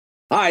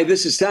Hi,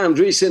 this is Tom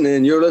Dreesen,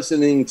 and you're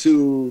listening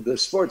to the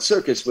Sports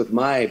Circus with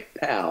my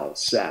pal,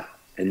 Sal.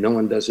 And no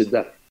one does it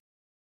better.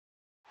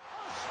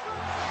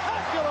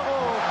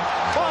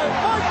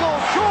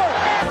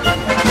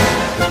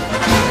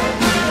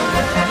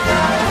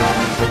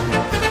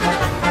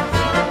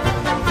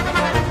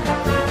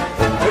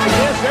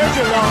 There's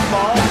your long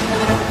ball.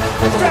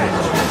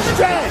 Stretch,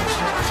 stretch,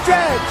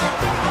 stretch.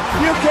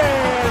 You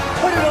can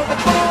put it on the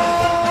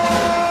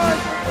board.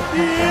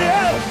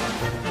 Yes.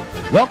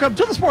 Welcome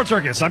to the Sports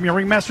Circus. I'm your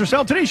Ringmaster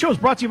Sal. Today's show is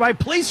brought to you by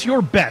Place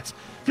Your Bet.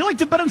 If you like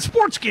to bet on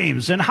sports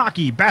games and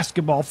hockey,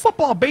 basketball,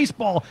 football,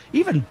 baseball,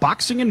 even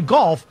boxing and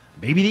golf,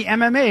 maybe the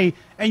MMA,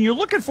 and you're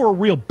looking for a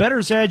real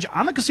bettor's edge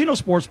on the casino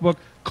sportsbook,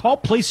 call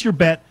Place Your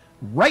Bet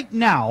right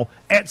now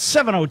at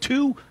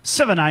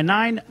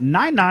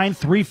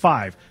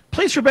 702-799-9935.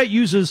 Place Your Bet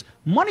uses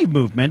money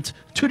movement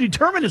to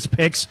determine its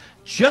picks,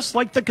 just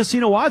like the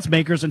casino odds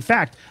makers. In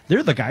fact,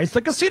 they're the guys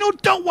the casino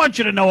don't want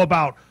you to know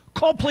about.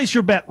 Call Place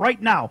Your Bet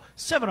right now,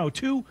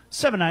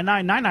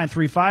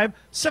 702-799-9935,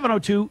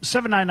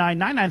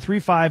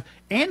 702-799-9935,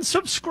 and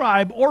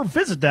subscribe or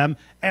visit them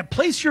at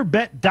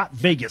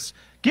placeyourbet.vegas.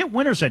 Get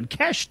winners and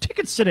cash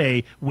tickets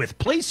today with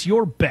Place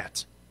Your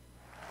Bet.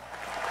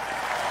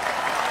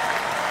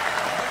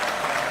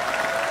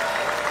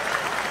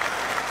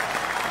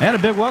 And a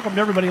big welcome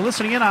to everybody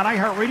listening in on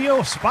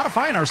iHeartRadio,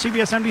 Spotify, and our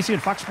CBS, NBC,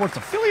 and Fox Sports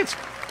affiliates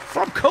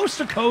from coast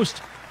to coast.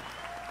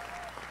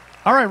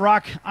 All right,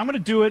 Rock, I'm going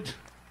to do it,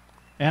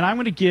 and I'm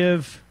going to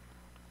give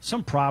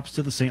some props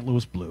to the St.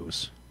 Louis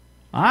Blues.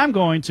 I'm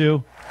going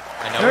to.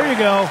 There you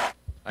go.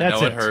 That's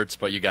I know it hurts,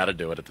 but you got to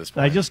do it at this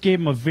point. I just gave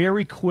him a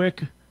very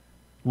quick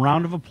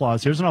round of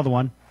applause. Here's another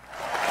one.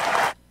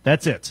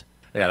 That's it.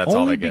 Yeah, that's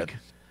all they get.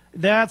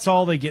 That's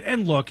all they get.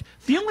 And look,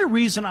 the only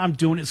reason I'm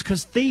doing it is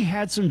because they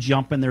had some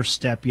jump in their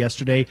step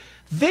yesterday.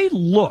 They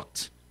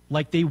looked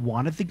like they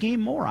wanted the game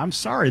more. I'm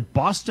sorry.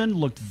 Boston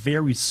looked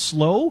very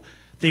slow.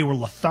 They were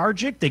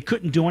lethargic. They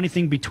couldn't do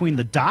anything between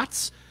the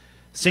dots.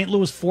 St.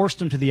 Louis forced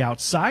them to the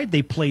outside.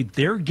 They played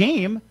their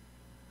game.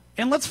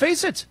 And let's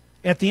face it,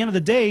 at the end of the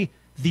day,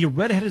 the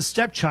redheaded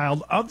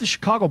stepchild of the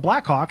Chicago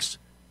Blackhawks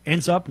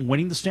ends up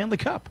winning the Stanley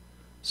Cup.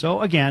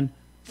 So, again,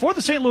 for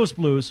the St. Louis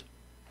Blues,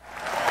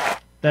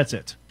 that's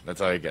it. That's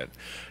all you get.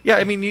 Yeah,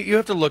 I mean, you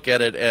have to look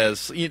at it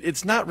as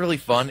it's not really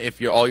fun if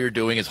all you're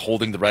doing is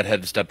holding the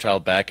redheaded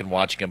stepchild back and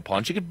watching him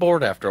punch. You get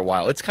bored after a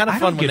while. It's kind of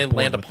fun when they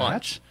land a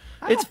punch.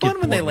 It's fun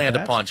when they land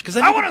a punch because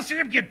I want to see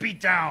him get beat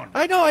down.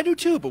 I know, I do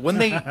too. But when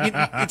they,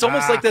 it's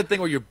almost like that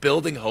thing where you're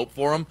building hope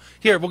for them.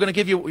 Here, we're going to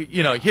give you,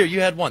 here you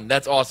had one.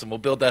 That's awesome. We'll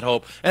build that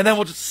hope, and then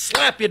we'll just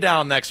slap you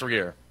down next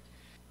year.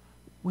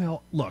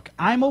 Well, look,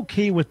 I'm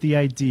okay with the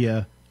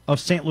idea of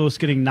St. Louis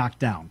getting knocked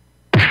down.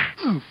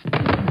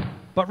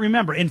 But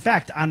remember, in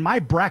fact, on my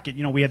bracket,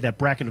 we had that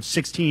bracket of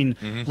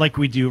 16 like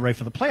we do right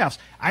for the playoffs.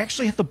 I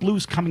actually had the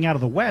Blues coming out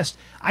of the West.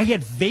 I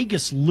had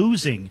Vegas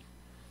losing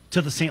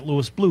to the St.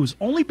 Louis Blues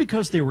only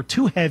because they were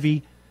too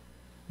heavy,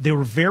 they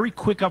were very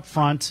quick up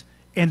front,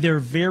 and they're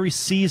very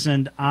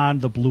seasoned on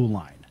the blue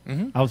line.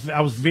 I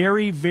was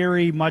very,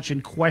 very much in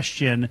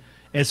question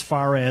as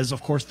far as,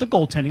 of course, the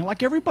goaltending,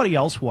 like everybody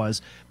else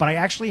was. But I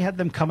actually had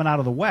them coming out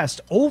of the West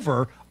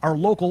over our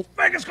local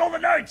Vegas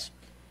Golden Knights.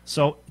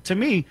 So, to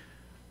me,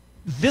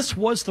 this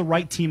was the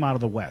right team out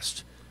of the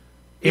West.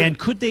 And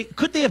could they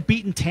have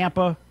beaten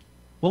Tampa?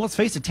 Well, let's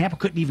face it, Tampa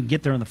couldn't even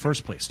get there in the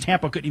first place.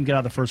 Tampa couldn't even get out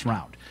of the first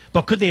round.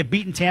 But could they have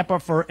beaten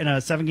Tampa in a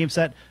 7-game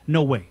set?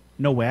 No way.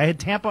 No way. I had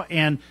Tampa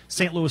and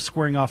St. Louis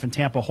squaring off and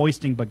Tampa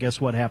hoisting, but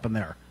guess what happened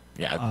there?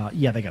 Yeah.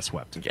 They got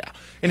swept. Yeah.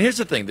 And here's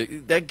the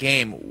thing. That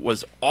game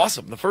was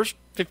awesome. The first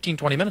 15,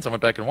 20 minutes I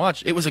went back and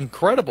watched. It was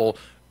incredible,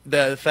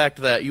 the fact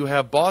that you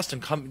have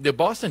Boston come.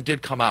 Boston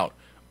did come out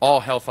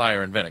all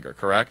hellfire and vinegar,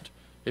 correct?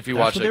 If you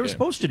watch what they were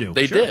supposed to do.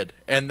 They did.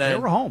 And then they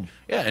were home.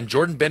 Yeah, and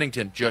Jordan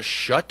Bennington just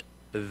shut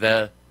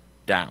the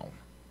down.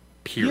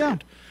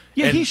 Period.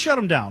 Yeah, he shut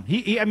him down.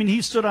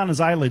 He stood on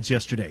his eyelids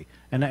yesterday.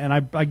 And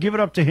I give it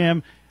up to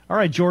him. All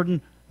right,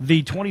 Jordan,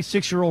 the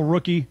 26-year-old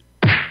rookie,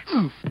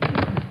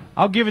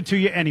 I'll give it to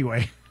you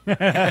anyway.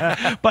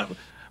 but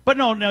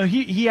no,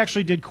 he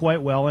actually did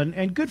quite well,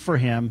 and good for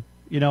him.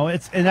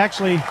 It's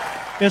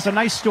a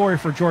nice story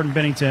for Jordan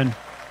Bennington.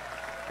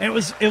 And it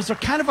was a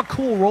kind of a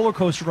cool roller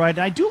coaster ride.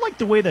 And I do like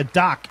the way that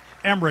Doc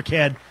Emmerich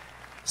had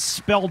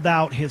spelled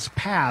out his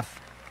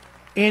path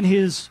and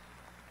his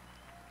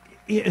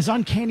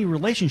uncanny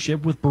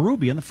relationship with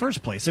Berube in the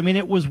first place. I mean,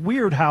 it was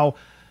weird how,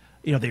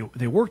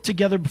 they worked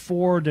together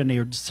before, then they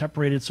were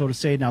separated, so to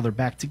say. Now they're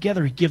back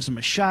together. He gives them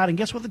a shot, and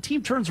guess what? The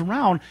team turns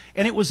around,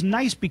 and it was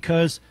nice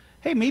because,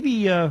 hey,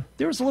 maybe there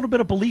was a little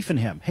bit of belief in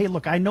him. Hey,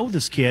 look, I know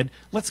this kid.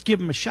 Let's give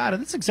him a shot,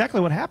 and that's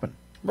exactly what happened.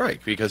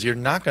 Right, because you're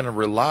not going to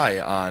rely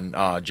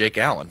on Jake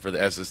Allen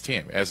as his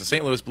team. As the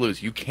St. Louis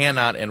Blues, you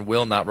cannot and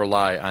will not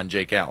rely on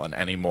Jake Allen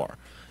anymore.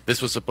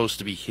 This was supposed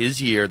to be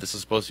his year. This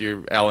was supposed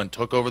to be Allen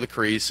took over the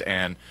crease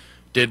and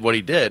did what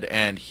he did,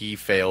 and he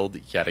failed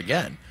yet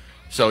again.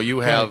 So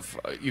you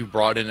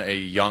brought in a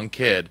young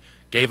kid,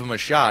 gave him a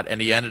shot,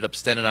 and he ended up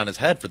standing on his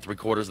head for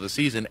 3/4 of the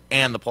season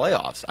and the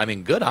playoffs. I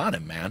mean, good on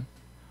him, man.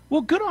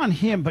 Well, good on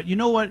him, but you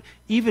know what?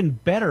 Even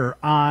better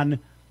on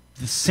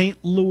the St.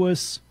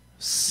 Louis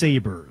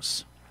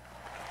Sabres.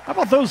 How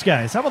about those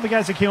guys? How about the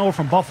guys that came over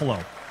from Buffalo?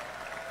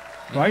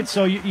 Right?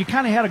 So you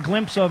kind of had a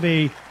glimpse of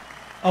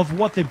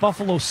what the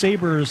Buffalo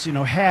Sabres,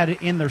 had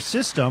in their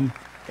system,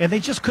 and they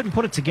just couldn't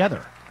put it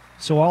together.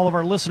 So all of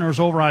our listeners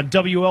over on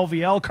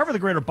WLVL cover the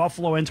greater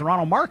Buffalo and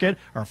Toronto market,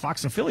 our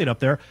Fox affiliate up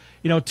there.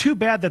 Too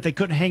bad that they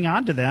couldn't hang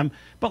on to them.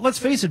 But let's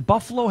face it,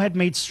 Buffalo had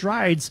made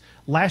strides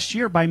last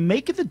year by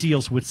making the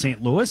deals with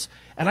St. Louis,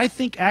 and I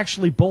think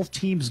actually both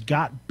teams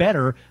got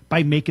better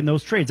by making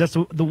those trades. That's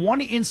the one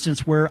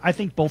instance where I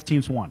think both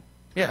teams won.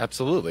 Yeah,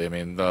 absolutely. I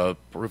mean, the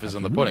proof is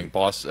in the pudding.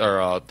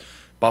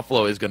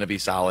 Buffalo is going to be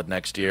solid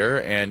next year,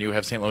 and you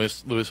have St.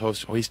 Louis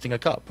hoisting a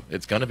cup.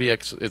 It's going to be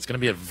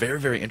a very,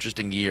 very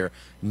interesting year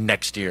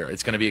next year.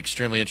 It's going to be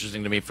extremely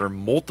interesting to me for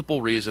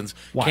multiple reasons.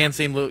 Why? Can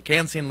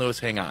St. Louis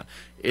hang on?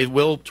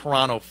 Will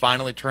Toronto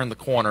finally turn the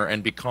corner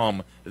and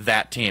become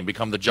that team,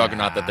 become the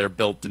juggernaut that they're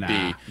built to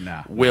be?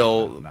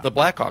 Will the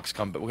Blackhawks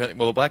come? Will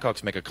the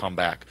Blackhawks make a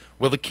comeback?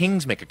 Will the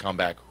Kings make a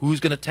comeback? Who's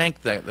going to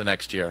tank the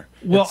next year?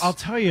 Well, I'll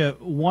tell you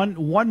one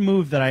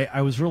move that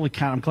I was really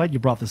I'm glad you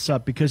brought this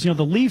up, because the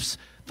Leafs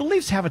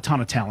have a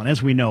ton of talent,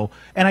 as we know,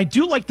 and I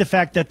do like the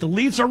fact that the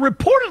Leafs are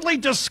reportedly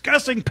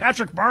discussing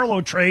Patrick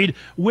Marleau trade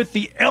with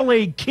the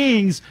LA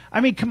Kings. I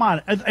mean, come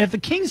on, if the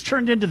Kings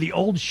turned into the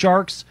old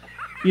Sharks,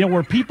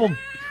 where people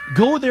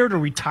go there to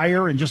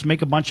retire and just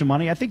make a bunch of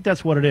money, I think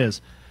that's what it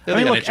is. I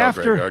mean, look,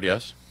 after graveyard,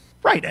 yes.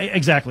 Right,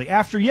 exactly.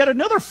 After yet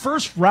another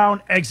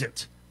first-round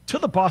exit to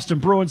the Boston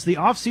Bruins, the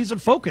offseason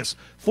focus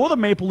for the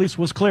Maple Leafs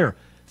was clear.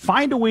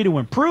 Find a way to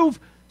improve,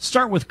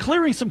 start with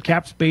clearing some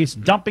cap space,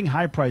 dumping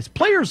high-priced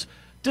players.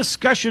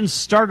 Discussions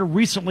started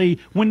recently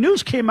when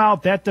news came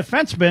out that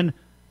defenseman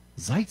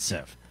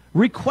Zaitsev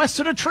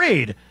requested a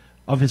trade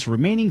of his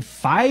remaining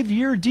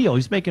 5-year deal.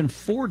 He's making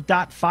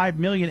 $4.5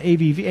 million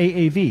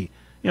AAV.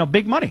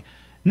 Big money.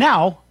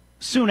 Now,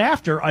 soon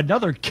after,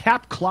 another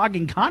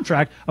cap-clogging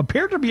contract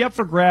appeared to be up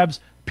for grabs,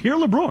 Pierre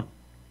LeBrun,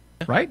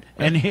 right?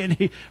 And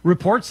he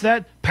reports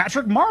that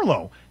Patrick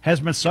Marleau has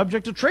been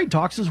subject to trade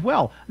talks as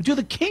well. Do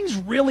the Kings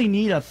really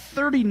need a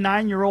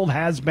 39-year-old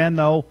has-been,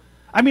 though?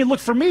 I mean, look,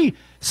 for me,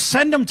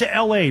 send him to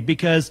L.A.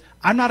 because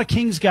I'm not a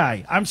Kings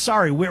guy. I'm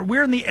sorry.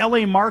 We're in the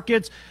L.A.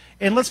 market,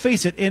 and let's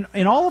face it, in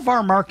all of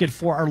our market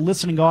for our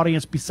listening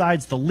audience,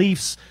 besides the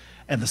Leafs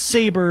and the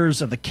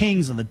Sabres and the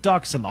Kings and the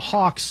Ducks and the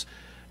Hawks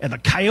and the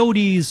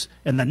Coyotes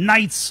and the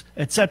Knights,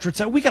 et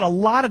cetera, we got a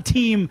lot of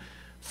team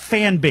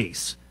fan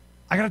base.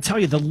 I got to tell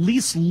you, the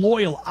least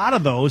loyal out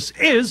of those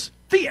is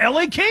the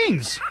L.A.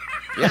 Kings.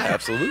 Yeah,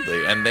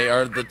 absolutely, and they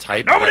are the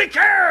type. Nobody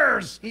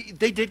cares.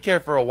 They did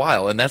care for a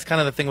while, and that's kind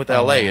of the thing with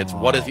LA.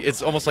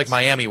 It's almost like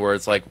Miami, where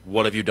it's like,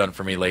 what have you done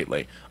for me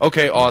lately?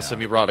 Okay,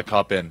 awesome, you brought a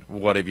cup in.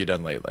 What have you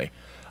done lately?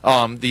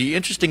 The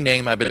interesting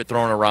name I've been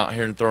throwing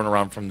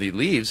around from the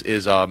Leaves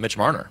is Mitch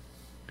Marner.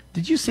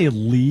 Did you say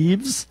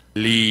leaves?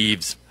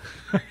 Leaves.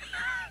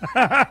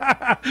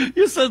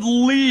 You said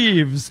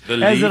leaves,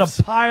 as in a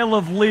pile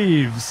of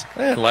leaves.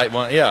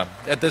 Yeah.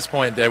 At this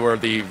point, they were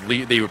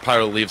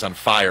pile of leaves on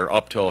fire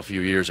up till a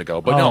few years ago.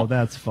 But no,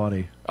 that's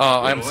funny.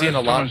 I'm seeing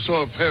a lot. I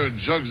saw a pair of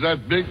jugs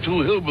that big, 2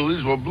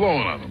 hillbillies were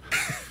blowing on them.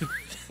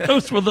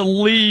 Those were the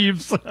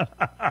leaves.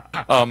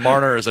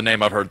 Marner is a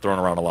name I've heard thrown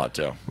around a lot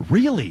too.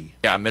 Really?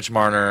 Yeah, Mitch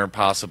Marner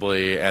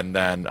possibly, and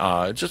then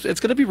it's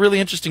going to be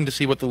really interesting to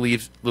see what the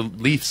Leafs do this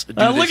look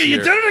year. Look, you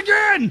did it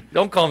again!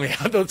 Don't call me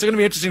out. It's going to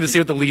be interesting to see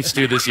what the Leafs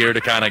do this year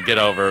to kind of get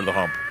over the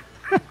hump.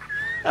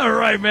 All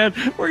right, man.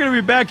 We're going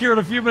to be back here in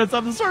a few minutes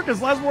on the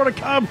Circus. Lots more to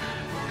come.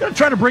 Going to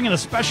try to bring in a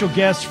special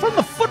guest from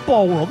the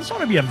football world. This ought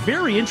to be a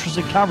very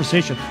interesting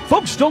conversation.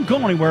 Folks, don't go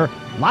anywhere.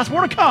 Lots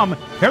more to come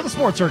here at the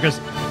Sports Circus.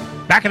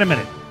 Back in a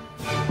minute.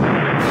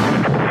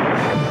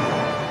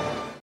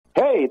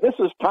 Hey, this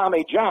is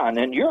Tommy John,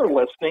 and you're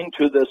listening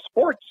to the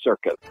Sports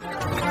Circus. There's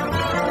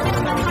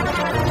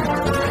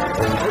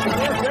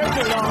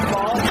a long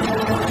ball.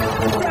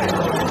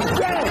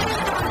 Stretch.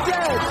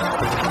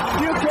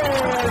 You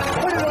can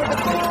put it on the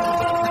board.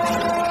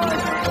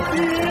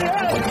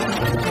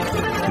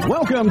 Yes.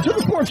 Welcome to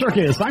the Sports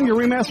Circus. I'm your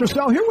Ringmaster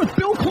Sal here with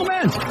Bill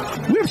Clement.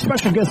 We have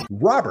special guests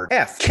Robert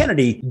F.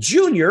 Kennedy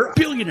Jr.,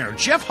 billionaire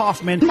Jeff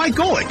Hoffman, Mike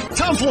Golick,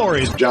 Tom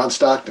Flores, John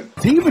Stockton,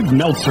 David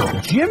Meltzer,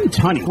 Jim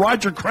Tunney,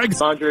 Roger Craig,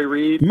 Andre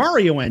Reed,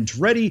 Mario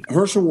Andretti,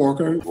 Herschel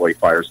Walker, Roy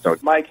Firestone,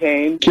 Mike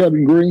Haynes,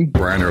 Kevin Green,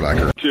 Brian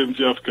Urlacher, Jim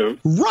Jeffcoat,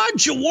 Rod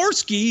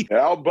Jaworski,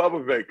 Al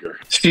Bubba Baker,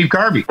 Steve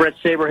Garvey, Brett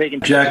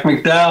Saberhagen, Jack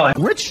McDowell,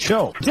 Rich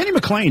Cho, Danny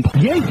McClain,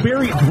 Yank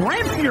Barry,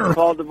 Grant Fuhrer,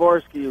 Paul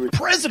Dvorsky,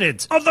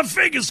 President of the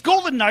Vegas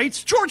Golden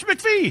Knights, George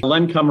McPhee,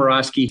 Len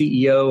Komorowski,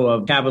 CEO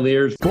of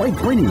Cavaliers, Dwight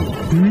Brady,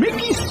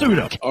 Mickey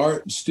Studa,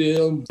 Art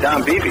Steele,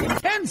 Don Beebe,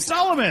 and Dan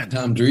Solomon,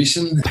 Tom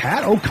Dreesen,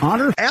 Pat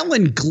O'Connor,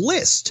 Alan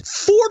Glist,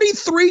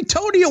 43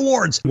 Tony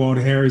Awards. Walt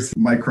Harris,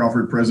 Mike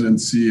Crawford, President and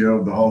CEO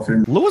of the Hall of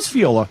Fame. Louis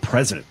Viola,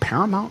 President,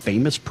 Paramount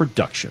Famous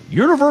Production,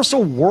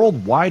 Universal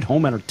Worldwide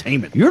Home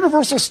Entertainment,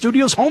 Universal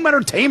Studios Home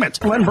Entertainment,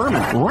 Glenn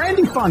Berman,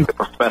 Randy Fun,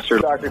 Professor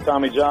Dr.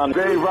 Tommy John,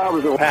 Dave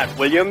Robertson, Pat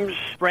Williams,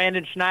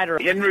 Brandon Schneider,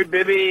 Henry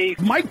Bibby,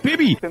 Mike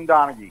Bibby, Tim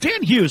Donaghy,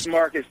 Dan Hughes,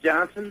 Marcus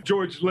Johnson,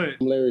 George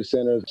Litt, Larry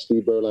Sanders,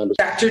 Steve Berlander,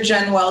 Dr.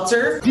 Jen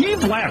Welter,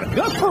 Steve Lavin,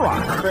 Gus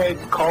Perron, Craig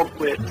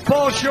Colquitt,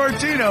 Paul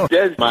Shortino.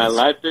 My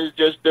life is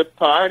just a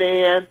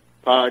party and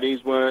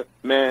parties weren't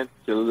meant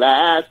to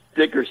last.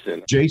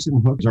 Dickerson.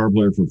 Jason Hook, guitar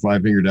player for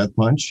Five Finger Death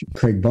Punch.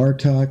 Craig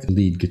Bartok,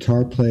 lead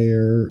guitar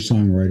player,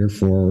 songwriter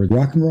for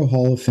Rock and Roll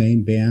Hall of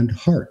Fame band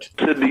Heart.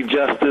 Sidney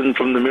Justin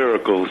from the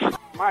Miracles.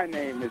 My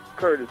name is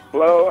Curtis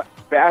Blow.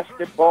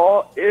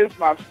 Basketball is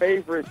my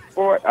favorite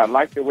sport. I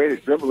like the way they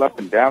dribble up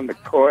and down the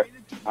court.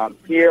 I'm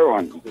here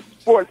on the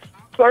Sports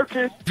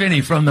Circus. Vinny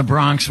from the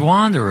Bronx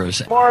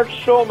Wanderers. Mark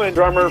Schulman,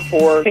 drummer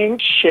for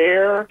Pink,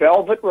 Cher,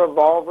 Velvet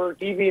Revolver,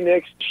 Stevie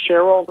Nicks,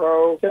 Sheryl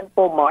Crow,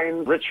 Simple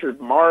Minds, Richard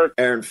Mark,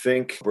 Aaron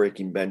Fink,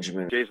 Breaking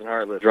Benjamin, Jason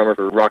Hartlett, drummer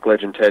for rock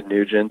legend Ted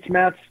Nugent,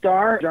 Matt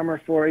Starr,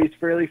 drummer for Ace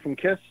Frehley from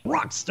Kiss,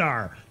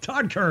 Rockstar,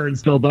 Todd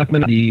Kearns, Phil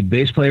Buckman, the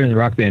bass player in the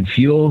rock band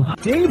Fuel,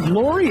 Dave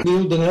Laurie,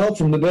 Neil Donnell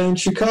from the band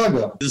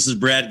Chicago. This is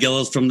Brad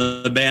Gillis from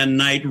the band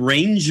Night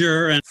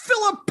Ranger, and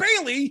Philip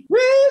Bailey,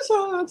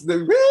 Reasons, the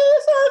reasons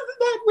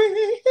that we're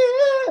here.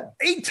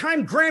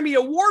 8-time Grammy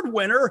Award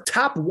winner,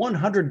 top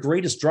 100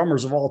 greatest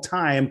drummers of all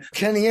time.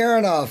 Kenny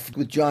Aronoff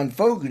with John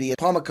Fogerty,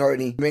 Paul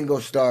McCartney, Ringo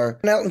Starr,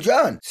 and Elton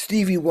John,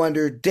 Stevie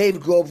Wonder, Dave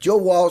Grohl, Joe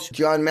Walsh,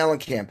 John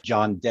Mellencamp.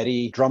 John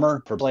Deddy,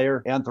 drummer for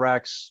Slayer,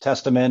 Anthrax,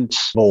 Testament,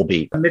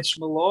 Volbeat. Mitch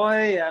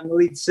Malloy, I'm the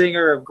lead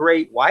singer of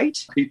Great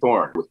White. Pete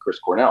Thorne with Chris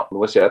Cornell,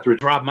 Melissa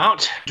Etheridge. Rob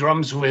Mount,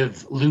 drums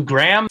with Lou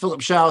Graham.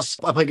 Philip Schaus,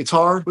 I play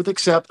guitar with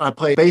Accept. I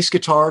play bass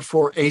guitar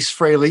for Ace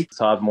Frehley.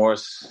 Todd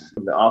Morris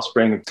from The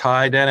Offspring.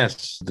 Ty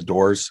Dennis, The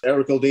Doors.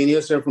 Eric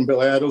Aldenius, from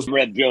Bill Adams.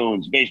 Red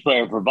Jones, bass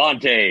player for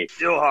Vontae.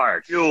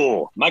 Steelheart,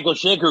 Fuel. Michael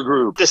Schenker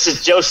Group. This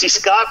is Josie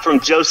Scott from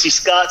Josie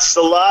Scott's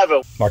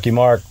Saliva. Marky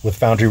Mark with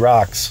Foundry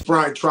Rocks.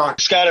 Brian Trock.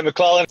 Scotty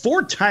McClellan.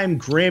 4-time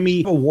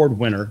Grammy Award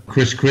winner.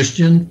 Chris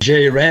Christian.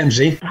 Jay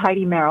Ramsey.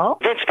 Heidi Merrill.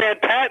 Vince Van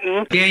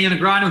Patten. Daniel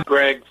Negreanu.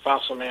 Greg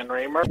Fossilman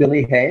Raymer.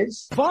 Billy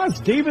Hayes.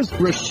 Foz Davis.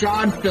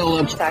 Rashad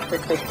Phillips. Dr.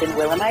 Kristen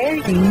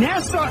Willemeyer.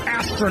 NASA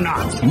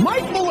astronaut.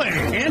 Mike Millay.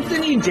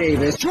 Anthony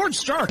Davis. George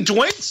Stark.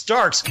 Dwayne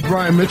Starks.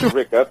 Brian Mitchell.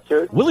 Rick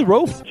Upchurch. Willie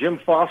Rofe. Jim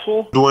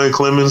Fossil. Dwayne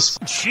Clemens.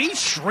 Chief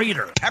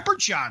Schrader. Pepper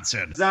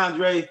Johnson.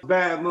 Andre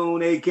Bad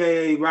Moon,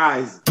 a.k.a.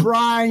 Rise.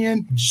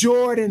 Brian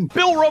Jordan.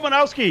 Bill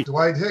Romanowski.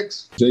 Dwight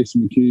Hicks.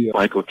 Jason McKee.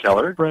 Michael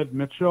Keller. Fred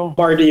Mitchell.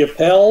 Marty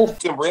Appel.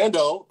 Tim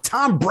Rando.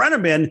 Tom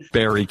Brenneman.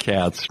 Barry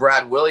Katz.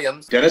 Brad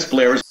Williams. Dennis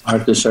Blair.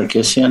 Arthur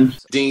Sarkisian.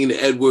 Dean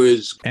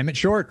Edwards. Emmett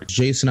Short.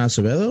 Jason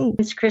Acevedo.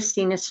 It's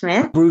Christina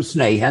Smith. Bruce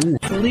Nahan.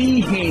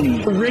 Lee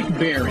Haney. Rick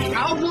Barry.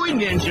 Cowboy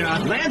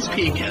Ninja. Lance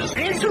Pekas.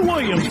 Anson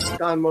Williams.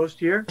 Don Most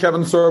here.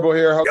 Kevin Sorbo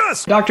here.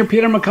 Yes. Dr.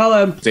 Peter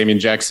McCullough. Damian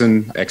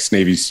Jackson,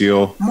 ex-Navy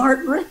SEAL.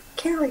 Margaret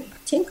Carey.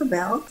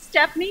 Tinkerbell.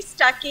 Stephanie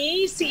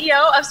Stuckey,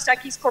 CEO of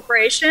Stuckey's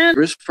Corporation.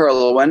 Christopher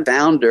Lowen,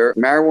 founder,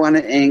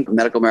 Marijuana Inc.,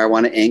 Medical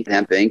Marijuana Inc.,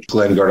 Hemp Inc.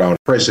 Glenn Gardone,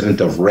 president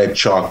of Red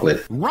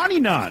Chocolate. Ronnie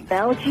Nunn.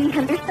 Belgie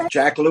Henderson.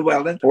 Jack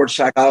Llewellyn. Sports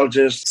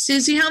psychologist.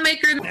 Susie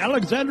Hellmaker.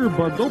 Alexander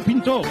Bardot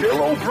Pinto.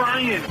 Bill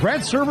O'Brien.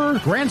 Brad Server,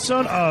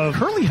 grandson of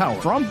Curly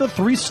Howard from the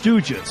Three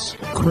Stooges.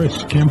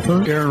 Chris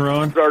Kemper. Aaron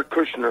Ron. Art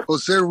Kushner.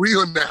 Jose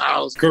Rio in the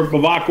house. Kurt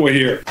Bavacqua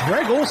here.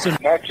 Greg Olson.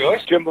 Matt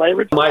Joyce. Jim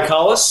Laird. Mike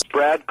Hollis.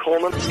 Brad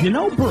Coleman.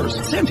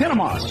 Burst. Santana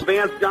Moss.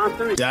 Vance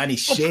Johnson. Donnie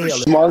Shale.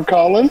 Mark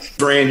Collins.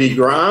 Brandy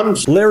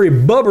Grimes. Larry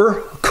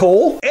Bubber.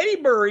 Cole.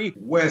 Eddie Murray.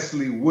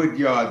 Wesley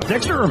Woodyard.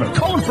 Dexter Irvin.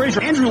 Colin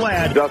Fraser. Andrew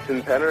Ladd.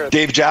 Dustin Penner.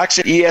 Dave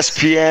Jackson,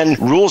 ESPN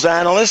rules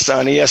analyst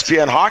on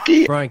ESPN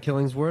Hockey. Brian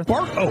Killingsworth.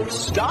 Bart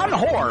Oates. Don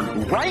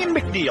Horn. Ryan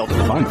McNeil.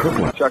 Von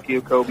Kirkland. Chucky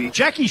Okobe.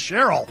 Jackie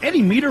Sherrill.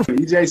 Eddie Meter.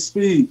 EJ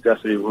Speed.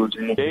 Jesse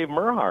Woodsy. Dave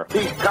Merhar.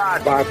 Steve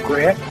Todd. Bob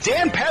Grant.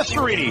 Dan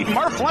Pastorini.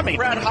 Mark Fleming.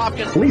 Brad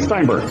Hopkins. Lee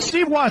Steinberg.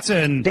 Steve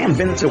Watson. Dan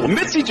Vincent.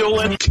 Mitzi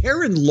Dolan.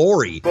 Karen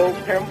Laurie. Bo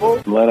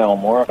Campbell. Len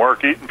Elmore.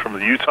 Mark Eaton from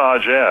the Utah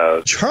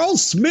Jazz.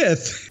 Charles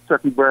Smith.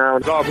 Chucky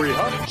Brown. Aubrey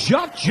Hunt.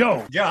 Chuck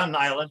Joe. John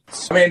Nyland.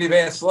 Andy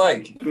Van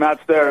Slyke. Matt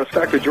Starr.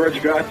 Dr.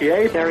 George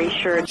Gauthier. Terry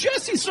Sher.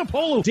 Jesse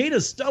Sapolo. Dana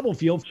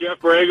Stubblefield. Jeff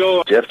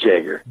Brago. Jeff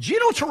Jager.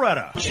 Gino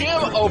Toretta.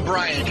 Jim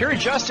O'Brien. Kerry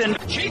Justin.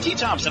 JT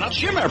Thompson.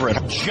 Jim Everett.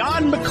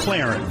 John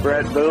McLaren.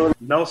 Brad Boone.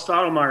 Mel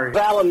Stottlemyre.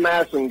 Alan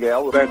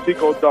Massengale.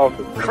 Antico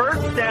Dalton. Kurt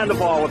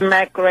Sandoval.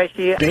 Matt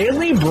Gresham.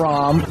 Bailey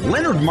Brom.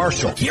 Leonard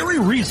Marshall. Gary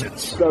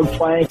Reasons. Doug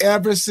Plank.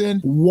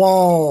 Everson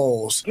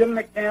Walls. Jim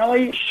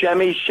McNally.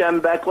 Shemmy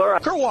Schembeckler.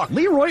 Kerwalk.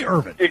 Leroy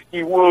Irvin.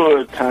 Icky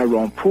Wood.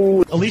 Tyrone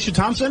Poole. Alicia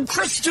Thompson.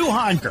 Chris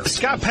Stuhonker.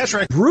 Scott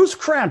Petrick. Bruce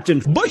Crampton.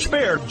 Bush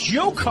Baird.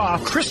 Joe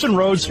Koff. Kristen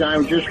Rhodes.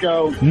 John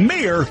Gisco.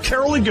 Mayor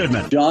Carolyn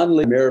Goodman. John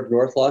Lee, Mayor of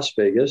North Las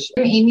Vegas.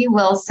 Amy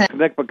Wilson.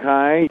 Nick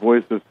Mackay.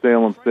 Voice of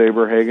Salem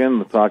Saberhagen.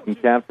 The Talking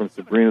Cat from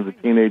Sabrina the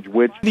Teenage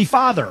Witch. The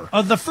father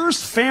of the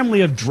first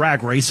family of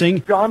drag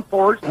racing. John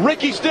Force.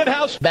 Ricky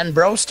Stenhouse. Ben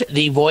Brost,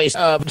 the voice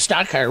of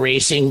stock car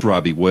racing.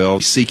 Robbie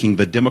Wells, seeking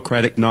the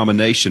Democratic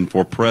nomination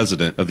for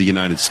President of the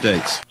United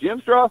States.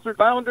 Jim Strasser,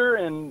 founder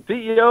and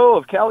CEO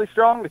of Cali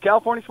Strong, the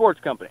California Sports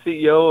Company.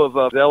 CEO of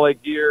LA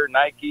Gear,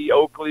 Nike,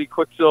 Oakley,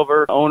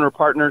 Quicksilver, owner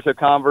partners at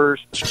Converse.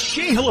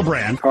 Shea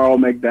Hillebrand. Carl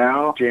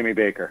McDowell. Jamie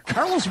Baker.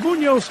 Carlos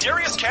Munoz.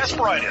 Darius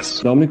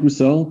Kasparaitis. Dominic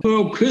Rousseau.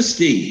 Earl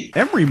Christie.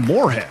 Emery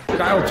Moorhead.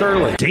 Kyle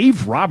Turley.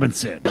 Dave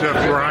Robinson. Jeff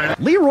Ryan.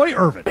 Leroy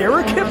Irvin.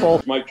 Eric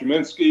Hipple. Mike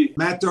Kaminsky.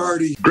 Matt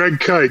Doherty. Greg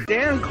Kite.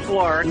 Dan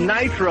Clark.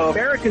 Nitro.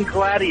 American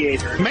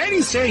Gladiator. Manny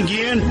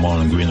Sanguin.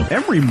 Marlon Green.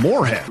 Emery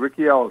Moorhead.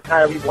 Ricky Ellis.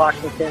 Kyrie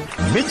Washington.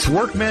 Vince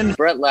Workman.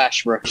 Brett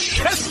Lashbrook.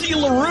 Chesty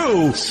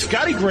LaRue.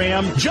 Scotty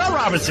Graham. Joe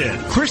Robinson.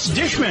 Chris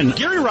Dishman.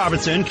 Gary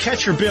Robinson.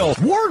 Catcher Bill.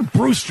 Ward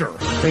Brewster.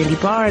 Randy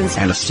Barnes.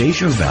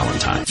 Anastasia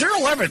Valentine.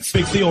 Daryl Evans.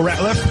 Big Theo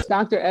Ratliff.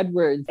 Dr.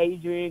 Edwards.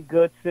 Adrian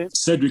Goodson.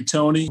 Cedric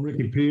Tony.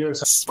 Ricky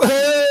Pierce.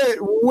 Hey,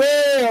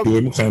 well.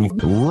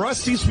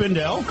 Rusty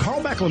Spindell.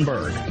 Carl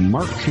Mecklenburg.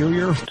 Mark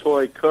Hillier.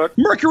 Toy Cook.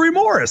 Mercury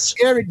Morris.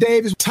 Eric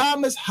Davis.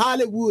 Thomas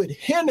Hollywood.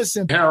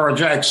 Henderson. Harold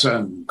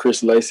Jackson.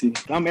 Chris Lacey.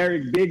 I'm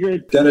Eric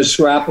Biggert. Dennis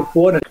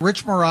Rappaport.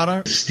 Rich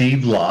Murata.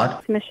 Steve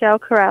Lott. Michelle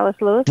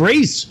Corrales-Lewis.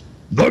 Brace.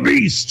 The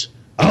Beast.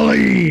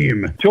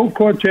 Aleem. Joe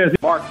Cortez.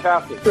 Mark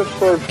Caffey.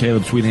 Christopher.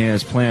 Caleb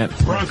Sweethands Plant.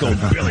 Bronco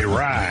Billy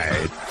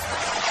Ride.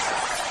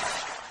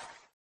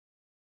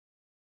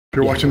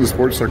 You're watching the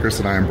Sports Circus,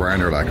 and I am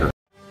Brian Erlacher.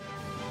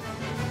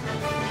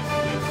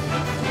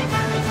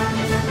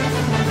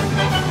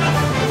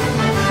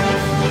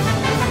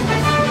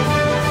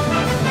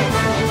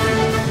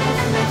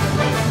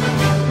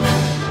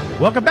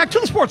 Welcome back to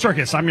the Sports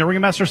Circus. I'm your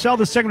Ringmaster Sal.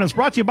 This segment is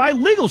brought to you by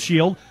Legal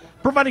Shield,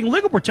 providing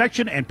legal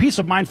protection and peace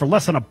of mind for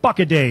less than $1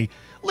 a day.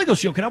 Legal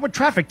Shield can help with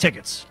traffic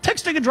tickets,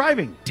 texting and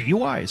driving,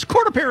 DUIs,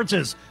 court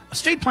appearances,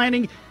 estate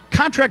planning,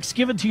 contracts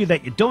given to you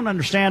that you don't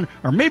understand,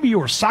 or maybe you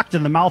were socked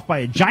in the mouth by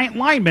a giant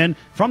lineman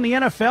from the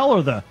NFL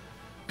or the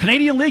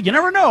Canadian League. You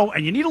never know,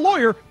 and you need a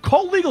lawyer.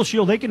 Call Legal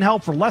Shield. They can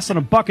help for less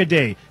than $1 a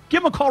day.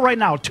 Give them a call right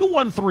now,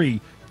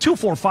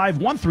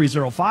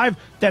 213-245-1305.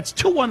 That's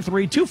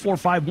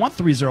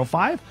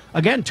 213-245-1305.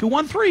 Again,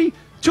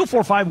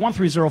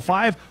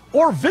 213-245-1305.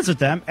 Or visit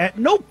them at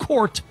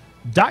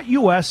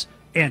nocourt.us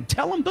and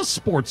tell them the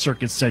Sports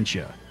Circus sent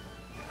you.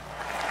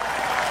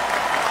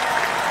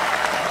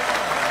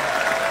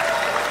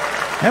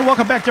 And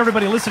welcome back to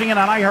everybody listening in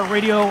on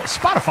iHeartRadio,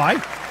 Spotify,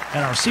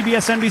 and our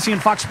CBS, NBC,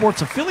 and Fox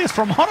Sports affiliates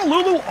from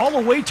Honolulu all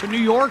the way to New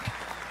York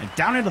and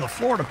down into the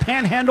Florida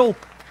Panhandle. A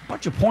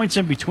bunch of points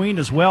in between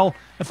as well.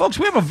 And folks,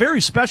 we have a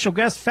very special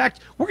guest. In fact,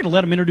 we're going to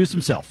let him introduce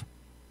himself.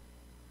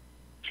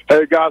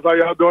 Hey guys, how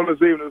y'all doing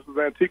this evening? This is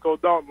Antico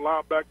Dalton,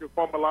 linebacker,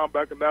 former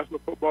linebacker, National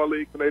Football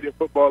League, Canadian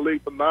Football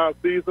League for 9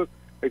 seasons.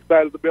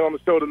 Excited to be on the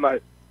show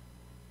tonight.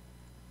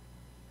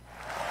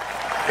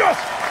 Yes!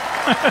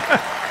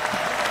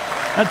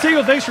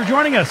 Antico, thanks for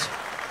joining us.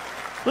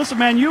 Listen,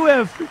 man, you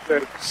have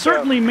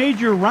certainly made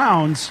your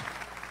rounds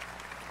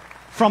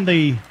from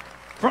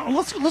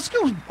let's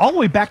go all the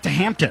way back to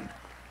Hampton.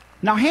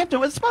 Now,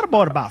 Hampton, it's about a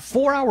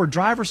 4-hour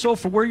drive or so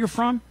from where you're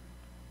from?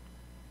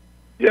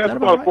 Yeah, it's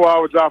about a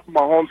 4-hour drive from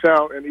my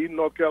hometown in Eden,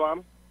 North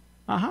Carolina.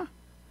 Uh-huh.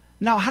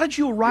 Now, how did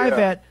you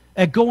arrive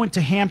at going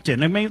to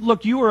Hampton? I mean,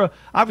 look, you were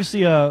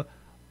obviously a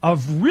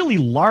really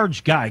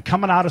large guy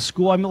coming out of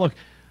school. I mean, look,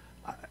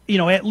 you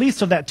know, at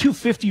least of that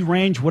 250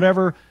 range,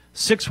 whatever,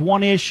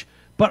 6'1"-ish,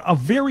 but a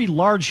very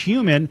large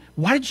human.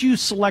 Why did you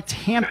select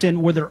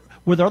Hampton? Were there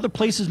other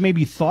places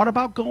maybe you thought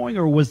about going,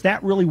 or was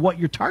that really what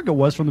your target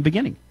was from the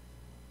beginning?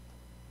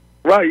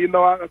 Right, you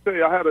know, I tell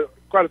you, I had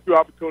quite a few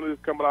opportunities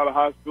coming out of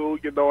high school,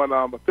 you know, and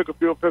I took a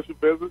few official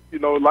visits, you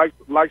know, like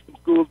some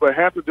schools, but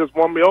Hampton just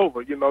won me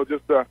over, you know,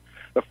 just the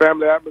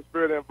family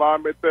atmosphere, the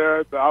environment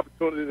there, the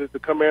opportunity to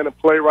come in and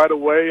play right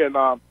away, and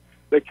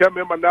they kept me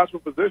in my natural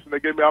position.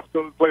 They gave me the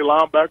opportunity to play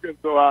linebacker, and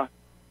so I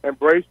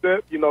embraced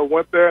it, you know,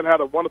 went there and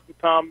had a wonderful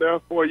time there,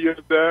 4 years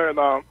there, and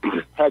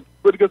had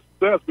pretty good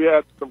success. We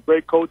had some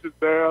great coaches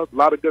there, a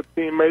lot of good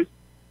teammates.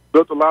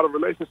 Built a lot of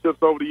relationships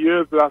over the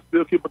years that I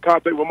still keep in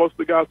contact with most of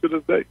the guys to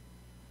this day.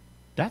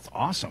 That's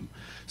awesome.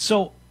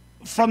 So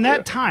from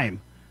that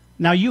time,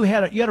 now you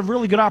had a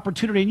really good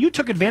opportunity, and you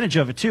took advantage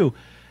of it too.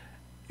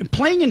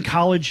 Playing in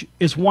college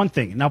is one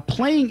thing. Now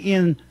playing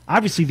in,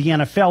 obviously, the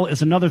NFL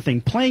is another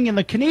thing. Playing in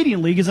the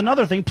Canadian League is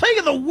another thing. Playing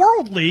in the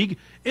World League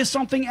is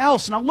something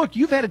else. Now look,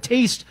 you've had a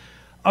taste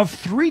of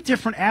 3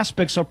 different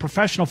aspects of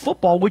professional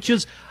football, which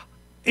is,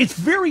 it's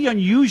very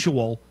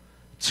unusual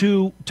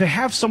to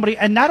have somebody,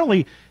 and not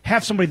only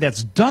have somebody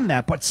that's done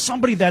that, but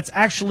somebody that's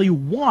actually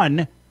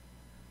won,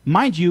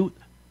 mind you,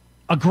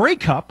 a Grey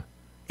Cup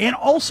and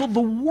also the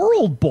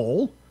World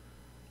Bowl.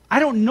 I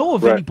don't know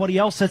of anybody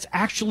else that's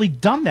actually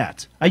done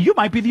that. You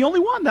might be the only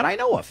one that I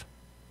know of.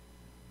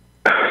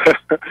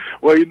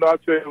 Well, I'll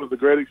tell you, it was a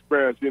great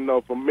experience,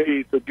 for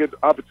me to get the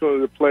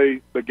opportunity to play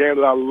the game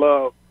that I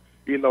love,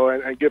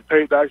 and get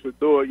paid to actually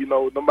do it,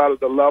 no matter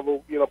the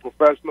level,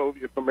 professional,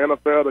 from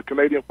NFL to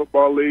Canadian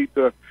Football League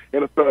to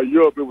NFL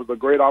Europe. It was a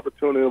great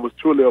opportunity. It was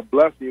truly a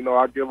blessing.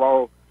 I give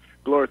all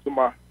glory to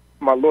my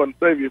Lord and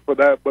Savior for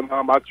that. But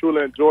I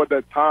truly enjoyed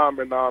that time.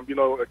 And,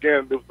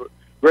 again, it was a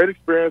great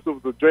experience. It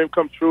was a dream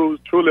come true. It was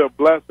truly a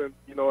blessing,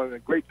 and a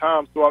great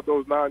time throughout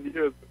those 9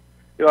 years.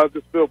 I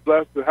just feel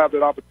blessed to have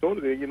that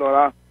opportunity. And,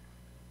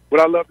 what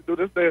I love to do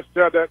this day is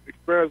share that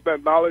experience,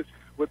 that knowledge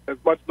with as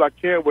much as I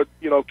can with,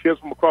 kids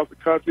from across the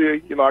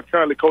country. I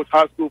currently coach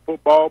high school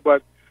football,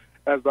 but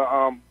as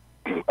a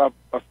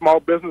small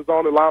business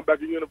owner at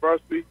Linebacker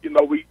University,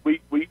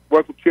 we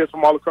work with kids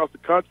from all across the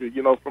country,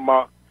 from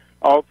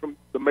all from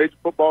the major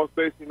football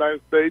states in the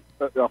United States,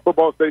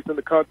 football states in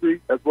the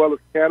country, as well as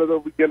Canada.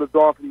 We get a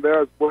draw from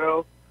there as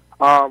well.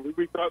 We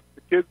reach out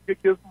to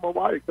get kids from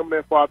Hawaii coming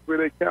in for our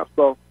 3-day camp.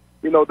 So,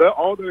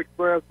 all the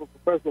experience from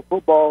professional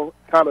football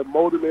kind of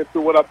molded me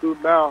into what I do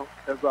now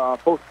as a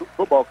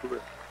post-football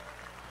career.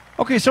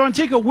 Okay, so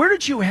Antico, where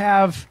did you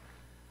have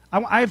 –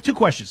 I have two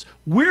questions.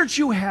 Where did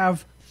you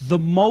have the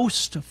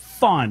most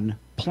fun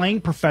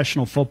playing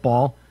professional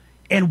football,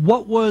 and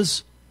what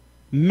was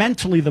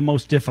mentally the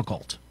most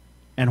difficult,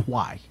 and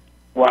why?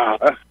 Wow,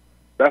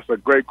 that's a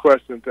great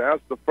question. To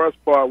answer the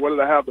first part, where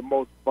did I have the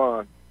most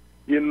fun?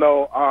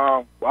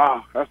 Wow,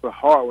 that's a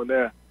hard one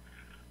there.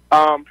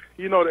 The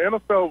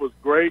NFL was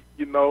great,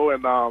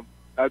 and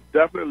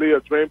definitely a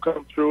dream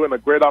come true and a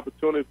great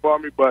opportunity for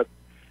me, but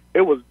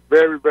it was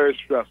very, very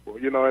stressful,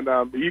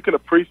 and you can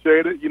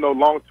appreciate it,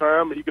 long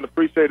term, and you can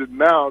appreciate it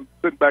now,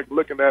 sitting back and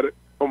looking at it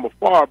from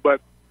afar.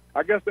 But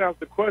I guess to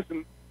answer the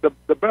question,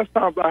 the best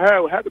times I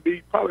had to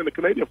be probably in the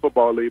Canadian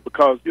Football League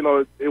because, it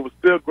was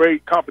still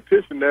great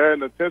competition there,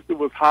 and the intensity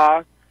was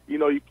high.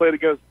 You played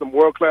against some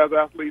world-class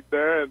athletes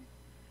there, and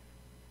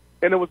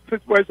it was a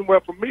situation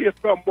where, for me, it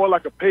felt more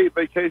like a paid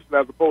vacation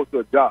as opposed to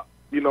a job,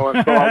 and so I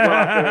went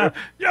out there.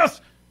 Yes!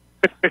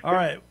 All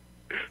right.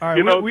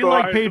 We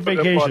like paid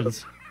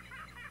vacations.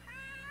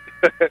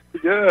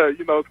 Yeah,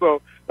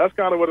 so that's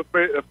kind of what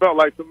it felt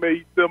like to me.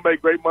 You still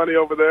make great money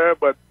over there,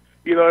 but,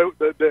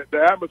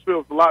 the atmosphere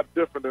was a lot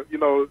different,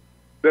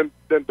 than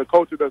the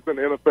culture that's in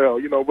the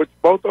NFL, which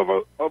both of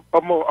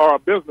them are a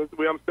business.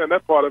 We understand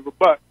that part of it,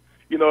 but,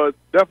 it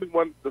definitely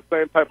wasn't the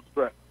same type of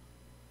stress.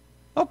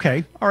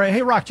 Okay. All right.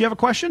 Hey, Rock, do you have a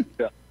question?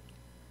 Yeah.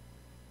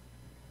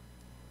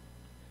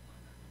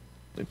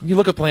 You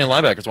look at playing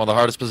linebacker, it's one of the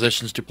hardest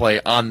positions to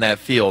play on that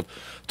field.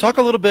 Talk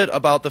a little bit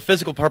about the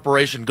physical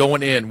preparation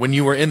going in when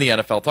you were in the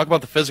NFL. Talk about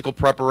the physical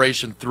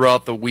preparation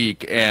throughout the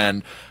week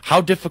and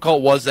how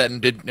difficult was that,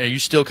 and are you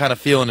still kind of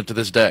feeling it to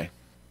this day?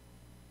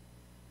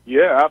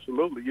 Yeah,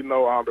 absolutely.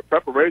 The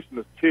preparation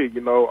is key.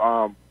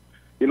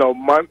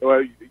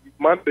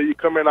 Monday you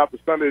come in after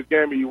Sunday's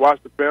game and you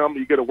watch the film,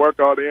 you get a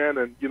workout in,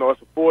 and,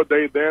 it's a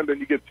 4-day then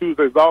you get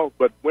Tuesdays off.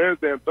 But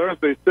Wednesday and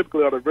Thursdays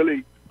typically are the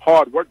really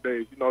hard work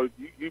days.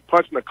 You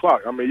punching the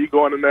clock. I mean, you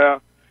going in there,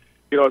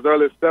 as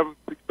early as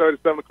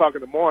 6:30, 7 o'clock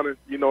in the morning,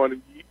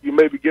 and you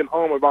may be getting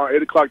home around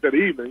 8 o'clock that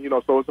evening,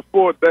 so it's a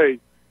 4-day,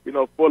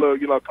 full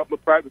of, a couple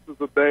of practices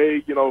a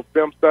day,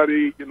 film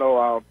study,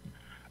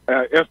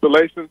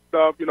 installation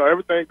stuff,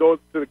 everything goes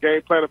to the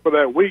game planning for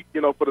that week,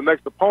 for the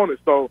next opponent.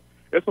 So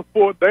it's a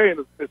 4-day,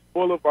 and it's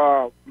full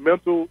of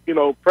mental,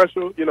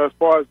 pressure, as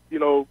far as,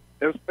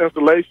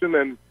 installation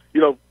and,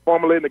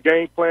 formulating the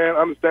game plan,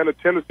 understand the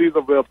tendencies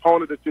of the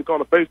opponent that you're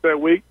going to face that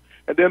week.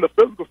 And then the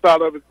physical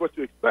side of it is what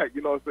you expect.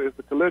 It's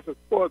a collision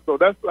sport. So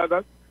that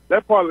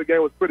part of the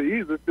game was pretty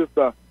easy. It's just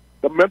the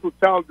mental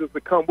challenges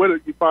that come with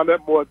it. You find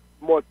that more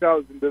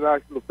challenging than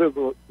actually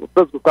the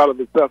physical side of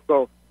itself.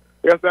 So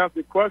I guess to answer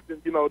your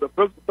question, the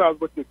physical side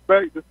is what you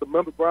expect. Just the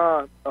mental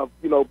grind of,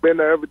 being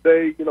there every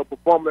day,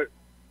 performing,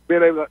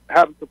 being able to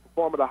having to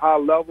perform at a high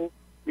level,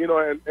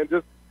 and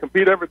just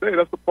compete every day.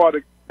 That's the part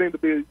that seems to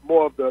be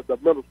more of the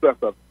mental stress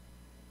of it.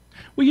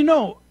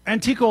 Well,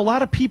 Antico, a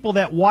lot of people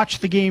that watch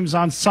the games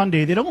on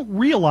Sunday, they don't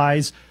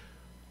realize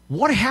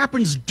what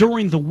happens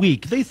during the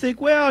week. They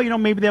think, well,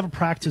 maybe they have a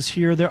practice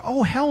here or there.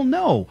 Oh, hell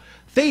no.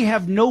 They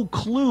have no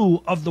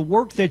clue of the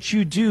work that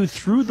you do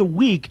through the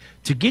week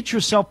to get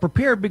yourself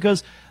prepared,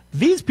 because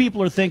these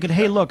people are thinking,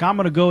 hey, look, I'm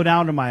going to go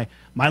down to my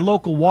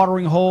local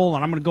watering hole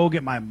and I'm going to go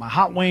get my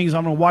hot wings.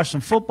 I'm going to watch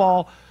some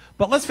football.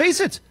 But let's face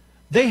it,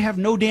 they have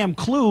no damn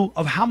clue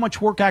of how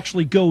much work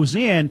actually goes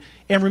in.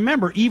 And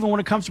remember, even when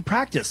it comes to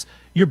practice,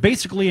 you're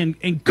basically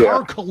in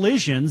car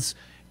collisions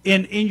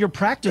in your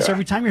practice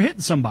every time you're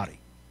hitting somebody.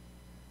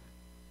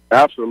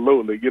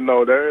 Absolutely.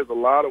 There is a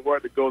lot of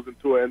work that goes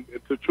into it. And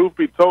to truth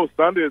be told,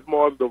 Sunday is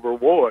more of the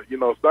reward.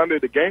 Sunday,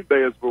 the game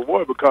day, is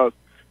reward, because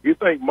you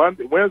think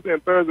Monday, Wednesday,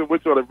 and Thursday,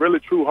 which are the really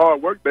true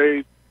hard work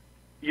days,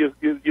 you're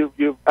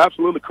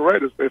absolutely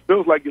correct. It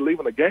feels like you're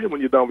leaving a game when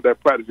you're done with that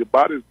practice. Your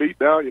body's beat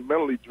down. You're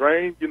mentally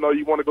drained. You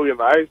want to go in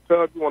the ice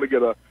tub. You want to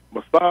get a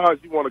massage.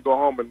 You want to go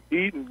home and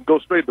eat and go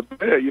straight to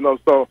bed.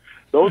 So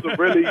those are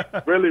really,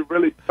 really,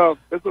 really tough.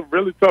 It's a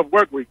really tough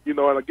work week. And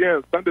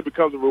again, Sunday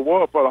becomes a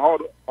reward for all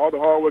the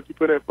hard work you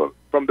put in for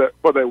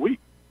that week.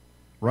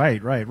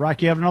 Right.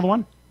 Rocky, you have another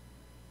one?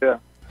 Yeah.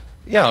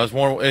 Yeah, it was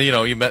more.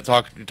 You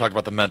talked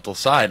about the mental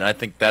side, and I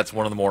think that's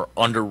one of the more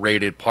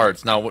underrated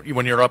parts. Now,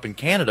 when you're up in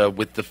Canada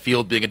with the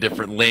field being a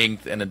different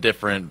length and a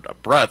different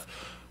breadth,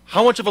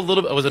 how much of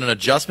was it an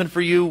adjustment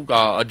for you,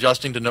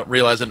 adjusting to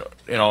realizing,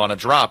 on a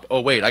drop,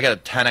 oh wait, I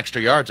got 10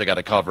 extra yards I got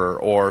to cover,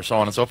 or so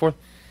on and so forth?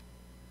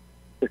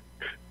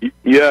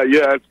 Yeah,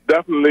 it's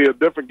definitely a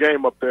different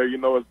game up there.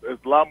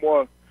 It's a lot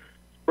more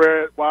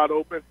spread, wide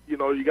open. You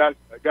got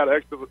an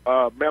extra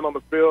man on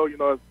the field.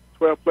 It's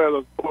 12 players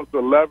as opposed to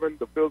 11.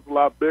 The field's a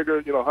lot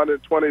bigger.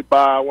 120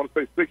 by, I want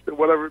to say 60,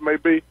 whatever it may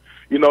be.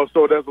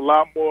 So there's a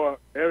lot more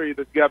area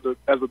that you have to,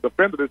 as a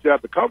defender, that you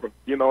have to cover.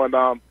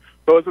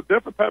 So it's a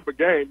different type of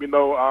game. You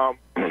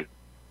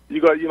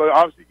got,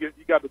 obviously you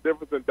got the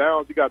difference in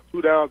downs. You got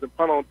 2 downs and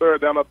punt on third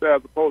down up there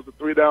as opposed to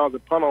 3 downs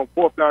and punt on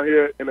fourth down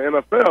here in the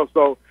NFL.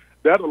 So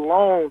that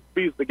alone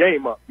speeds the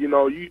game up.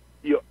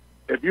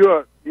 If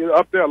you're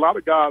up there, a lot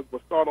of guys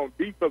will start on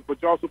defense,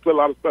 but you also play a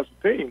lot of special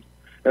teams.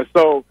 And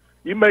so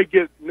you may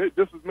get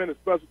just as many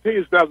special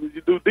teams snaps as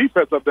you do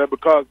defense up there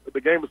because the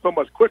game is so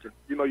much quicker.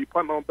 You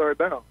punt on third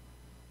down.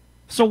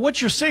 So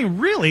what you're saying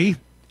really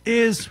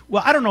is,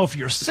 well, I don't know if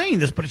you're saying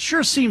this, but it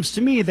sure seems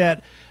to me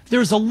that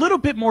there's a little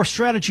bit more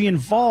strategy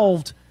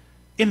involved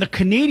in the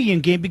Canadian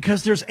game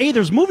because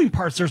there's moving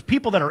parts. There's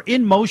people that are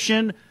in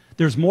motion.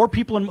 There's more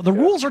people the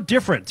rules are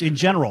different in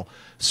general.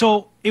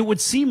 So it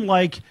would seem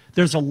like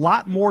there's a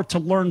lot more to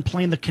learn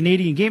playing the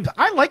Canadian games.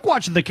 I like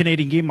watching the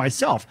Canadian game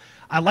myself.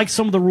 I like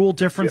some of the rule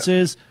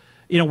differences.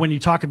 When you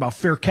talk about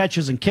fair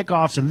catches and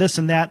kickoffs and this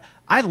and that,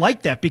 I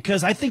like that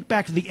because I think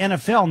back to the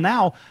NFL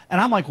now, and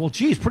I'm like, well,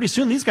 geez, pretty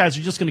soon these guys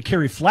are just going to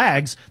carry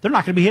flags. They're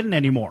not going to be hitting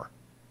anymore.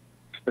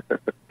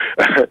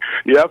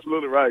 You're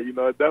absolutely right.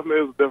 It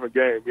definitely is a different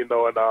game, and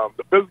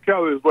the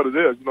physicality is what it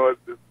is.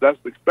 That's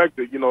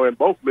expected, in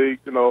both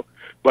leagues,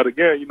 But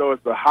again,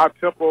 it's a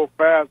high-tempo,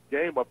 fast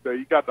game up there.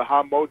 You got the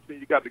high motion.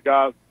 You got the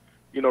guys,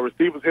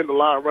 receivers hitting the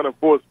line, running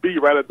full speed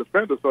right at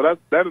defenders. So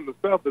that in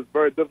itself is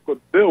very difficult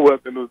to deal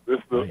with, and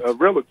it's a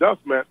real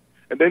adjustment.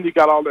 And then you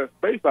got all that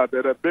space out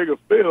there, that bigger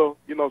field,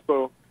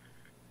 so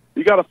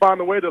you got to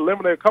find a way to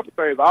eliminate a couple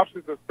things,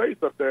 options and space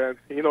up there. And,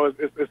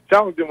 it's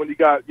challenging when you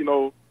got,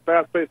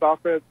 fast-paced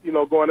offense,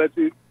 going at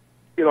you,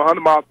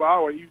 100 miles per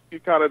hour, and you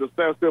kind of at a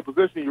standstill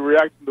position, you're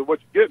reacting to what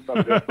you're getting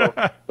up there.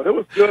 So, but it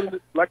was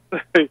good. Like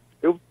I say,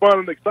 it was fun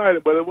and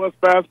exciting, but it was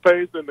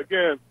fast-paced. And,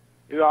 again,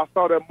 I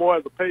saw that more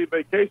as a paid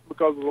vacation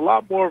because it was a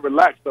lot more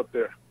relaxed up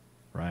there.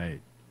 Right.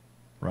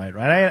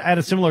 I had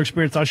a similar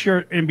experience. I'll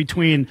share in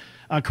between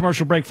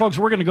commercial break. Folks,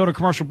 we're going to go to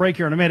commercial break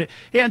here in a minute.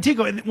 Hey,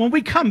 Antico, when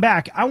we come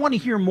back, I want to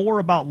hear more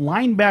about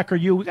linebacker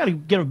U. We got to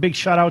give a big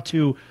shout-out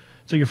to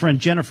your friend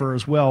Jennifer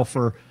as well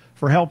for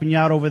helping you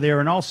out over there,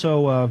 and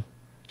also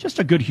just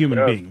a good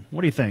human being.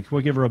 What do you think?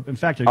 We'll give her, give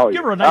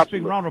her a nice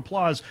big round of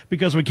applause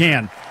because we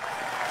can.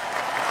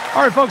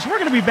 All right, folks, we're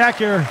going to be back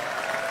here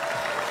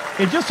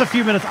in just a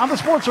few minutes on the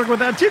Sports Circus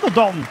with Antico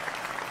Dalton,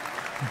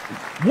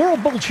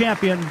 World Bowl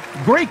champion,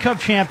 Grey Cup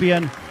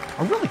champion,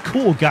 a really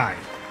cool guy.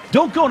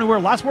 Don't go anywhere.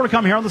 Lots more to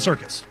come here on the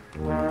Circus.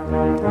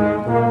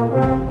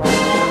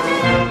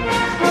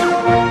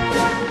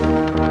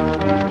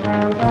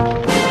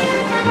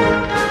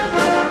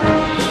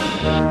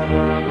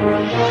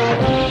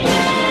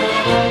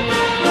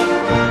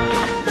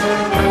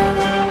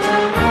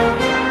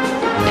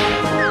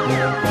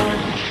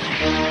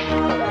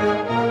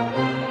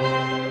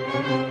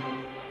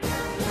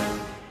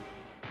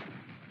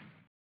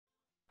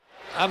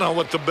 I don't know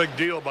what the big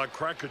deal about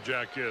Cracker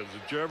Jack is.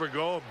 Did you ever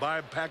go and buy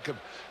a pack of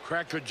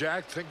Cracker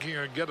Jack thinking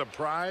you're going to get a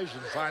prize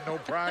and find no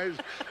prize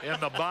in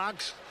the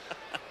box?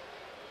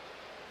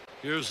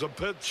 Here's the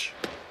pitch.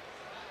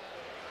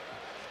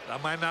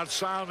 That might not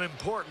sound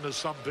important to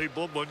some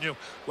people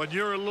when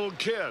you're a little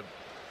kid,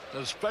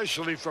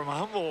 especially from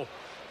humble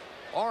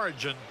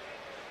origin,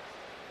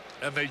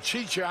 and they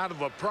cheat you out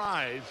of a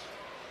prize.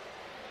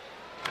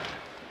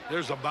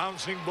 There's a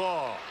bouncing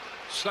ball.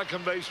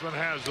 Second baseman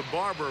has the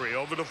Barbary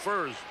over to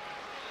first.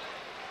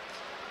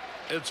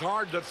 It's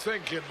hard to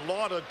think in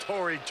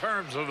laudatory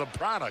terms of the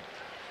product.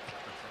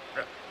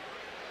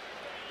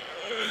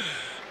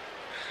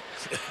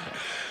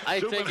 I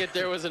think if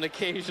there was an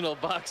occasional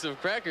box of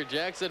Cracker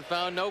Jacks that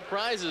found no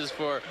prizes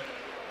for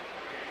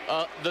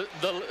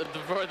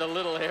the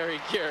little Harry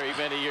Carey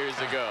many years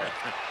ago.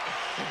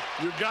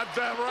 You got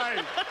that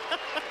right.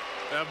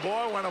 And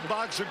boy, when a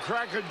box of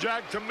Cracker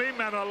Jack to me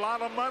meant a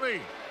lot of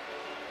money.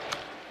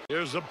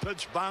 Here's a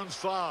pitch, bounce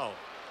foul.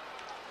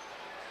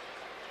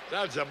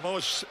 That's the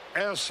most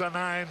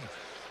asinine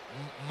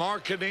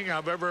marketing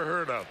I've ever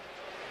heard of.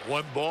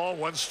 1 ball,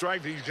 1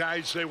 strike. These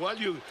guys say, well,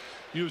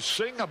 you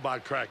sing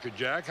about Cracker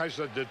Jack. I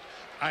said that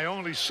I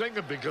only sing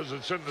it because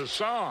it's in the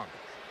song.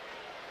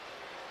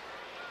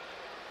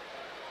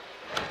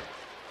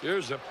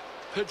 Here's a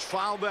pitch,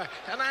 foul back.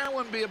 And I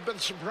wouldn't be a bit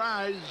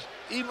surprised,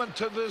 even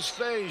to this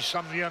day,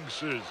 some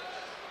youngsters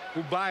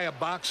who buy a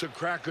box of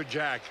Cracker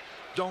Jack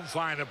don't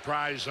find a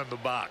prize in the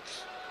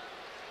box.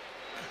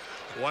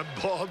 1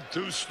 ball,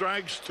 2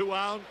 strikes, 2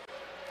 out.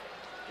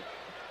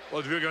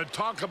 Well, if you're going to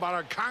talk about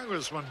our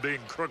congressman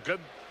being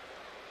crooked,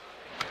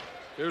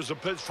 Here's a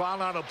pitch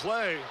foul on a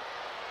play.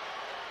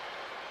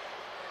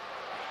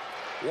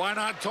 Why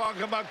not talk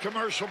about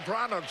commercial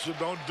products that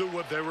don't do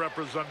what they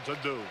represent to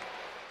do?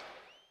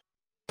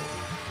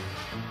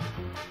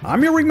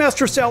 I'm your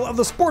Ringmaster Sal of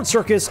the Sports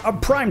Circus, a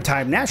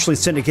primetime, nationally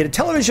syndicated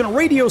television,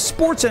 radio,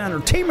 sports, and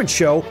entertainment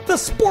show. The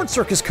Sports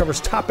Circus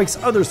covers topics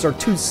others are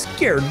too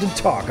scared to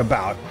talk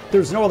about.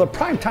 There's no other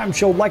primetime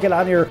show like it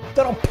out here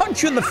that'll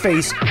punch you in the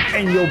face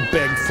and you'll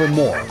beg for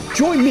more.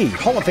 Join me,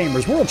 Hall of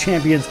Famers, world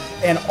champions,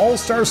 and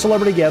all-star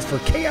celebrity guests for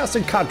chaos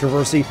and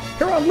controversy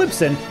here on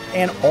Libsyn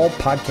and all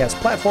podcast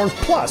platforms,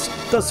 plus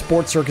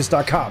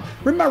thesportscircus.com.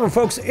 Remember,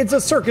 folks, it's a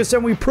circus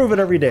and we prove it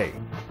every day.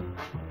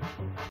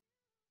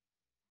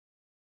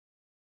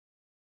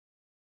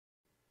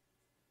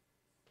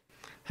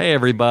 Hey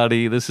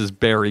everybody, this is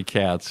Barry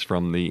Katz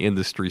from the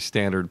Industry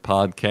Standard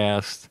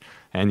Podcast,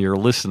 and you're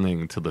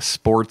listening to the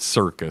Sports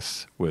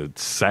Circus with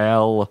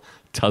Sal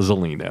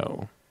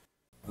Tuzzolino.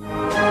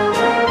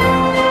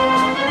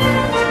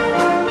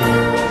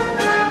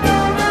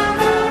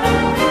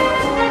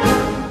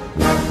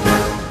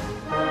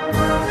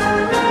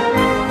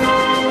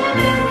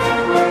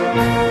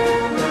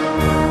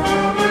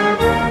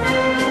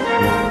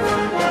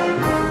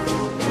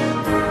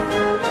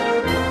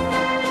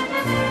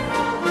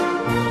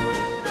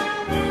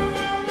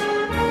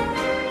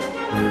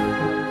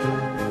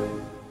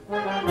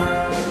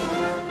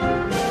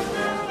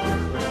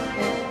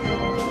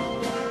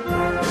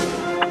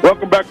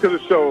 Welcome back to the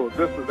show.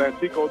 This is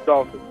Antico,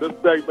 Dalton. This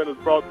segment is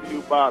brought to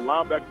you by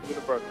Linebacker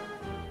University.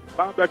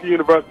 Linebacker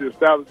University,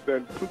 established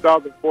in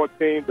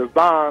 2014,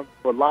 designed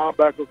for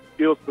linebacker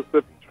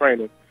skill-specific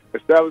training.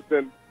 Established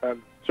in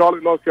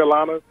Charlotte, North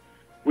Carolina,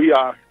 we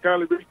are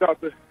currently reached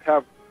out to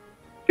have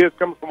kids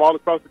coming from all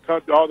across the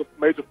country, all the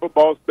major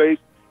football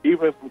states,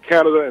 even from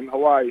Canada and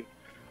Hawaii.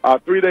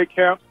 3-day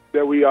camps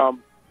that we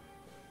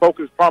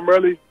focus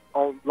primarily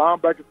on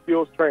linebacker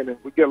skills training.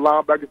 We get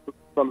linebackers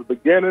from the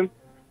beginning,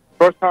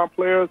 first-time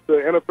players to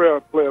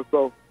NFL players.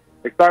 So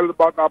excited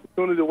about the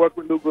opportunity to work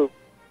with new groups.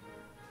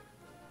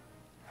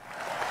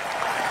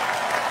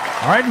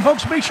 All right, and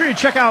folks, make sure you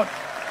check out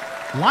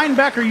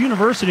Linebacker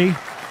University.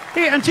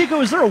 Hey, Antico,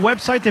 is there a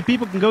website that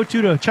people can go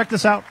to check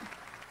this out?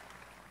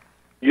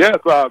 Yes,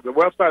 the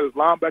website is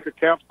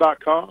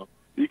linebackercamps.com.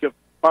 You can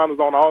find us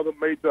on all the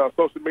major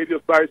social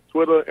media sites,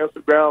 Twitter,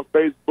 Instagram,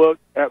 Facebook,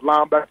 at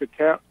Linebacker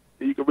Camps.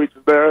 You can reach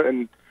us there,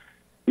 and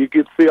you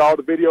can see all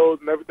the videos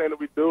and everything that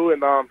we do.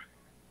 And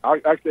I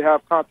actually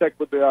have contact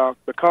with the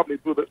company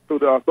through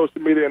the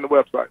social media and the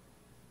website.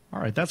 All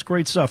right, that's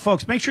great stuff.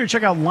 Folks, make sure you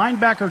check out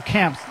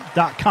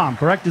linebackercamps.com,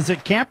 correct? Is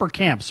it camp or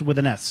camps with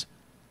an S?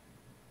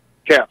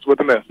 Camps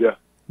with an S, yeah.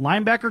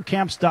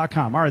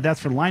 Linebackercamps.com. All right, that's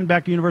for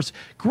Linebacker University.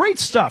 Great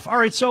stuff. All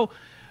right, so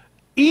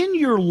in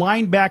your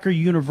Linebacker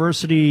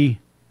University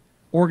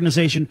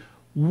organization,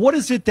 what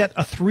is it that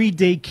a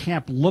 3-day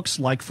camp looks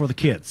like for the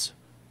kids?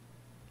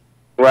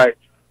 Right.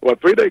 Well,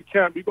 3-day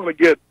camp, you're going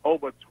to get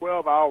over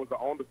 12 hours of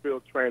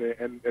on-the-field training.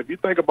 And if you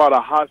think about a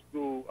high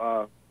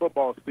school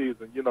football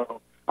season, you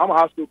know, I'm a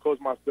high school coach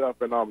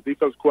myself, and I'm a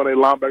defensive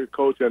coordinator, linebacker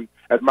coach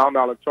at Mountain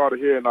Island Charter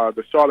here in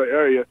the Charlotte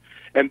area.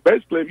 And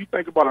basically, if you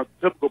think about a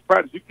typical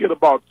practice, you get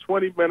about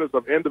 20 minutes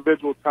of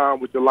individual time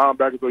with your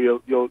linebackers or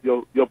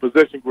your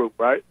position group,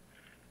 right?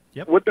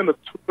 Yep. Within the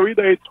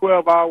 3-day,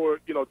 12-hour,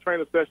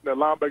 training session at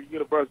Linebacker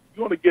University,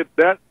 you're going to get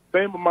that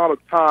same amount of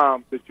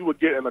time that you would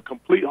get in a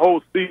complete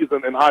whole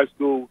season in high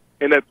school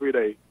in that 3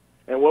 days.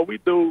 And what we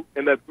do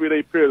in that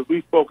 3-day period is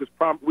we focus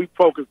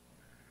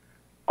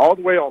all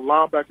the way on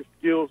linebacker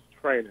skills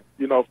training,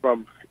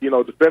 from,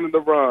 defending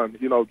the run,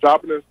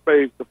 dropping in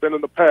space,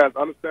 defending the pass,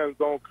 understanding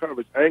zone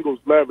coverage, angles,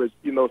 leverage,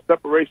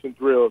 separation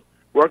drills,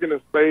 working in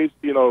space,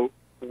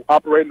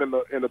 operating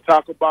in the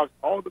tackle box,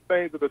 all the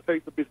things that it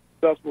takes to be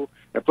successful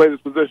and play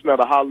this position at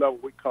a high level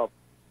we cover.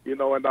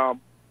 And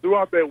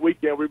throughout that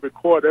weekend, we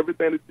record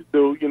everything that you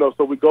do,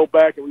 so we go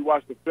back and we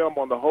watch the film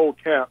on the whole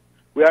camp.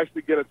 We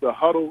actually get into a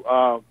huddle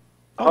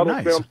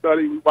nice. Film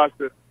study. We watch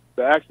the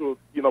actual,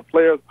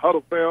 players'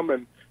 huddle film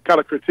and kind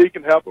of critique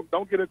and help them.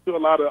 Don't get into a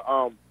lot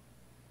of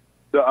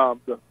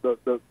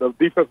the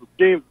defensive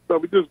schemes. So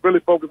we just really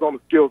focus on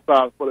the skill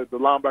side for the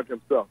linebacker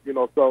himself,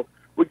 So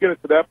we get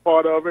into that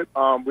part of it.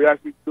 We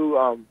actually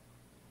do,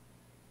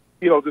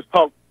 just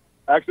talk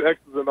actual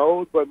X's and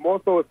O's, but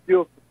more so it's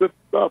skill-specific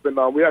stuff. And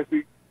we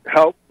actually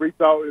help reach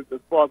out as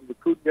far as the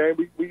recruiting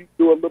game. We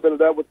do a little bit of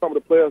that with some of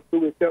the players, too.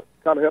 We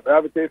kind of help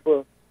advocate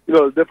for,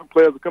 the different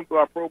players that come through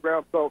our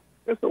program. So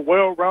it's a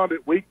well-rounded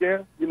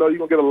weekend. You're going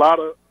to get a lot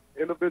of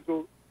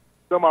individual,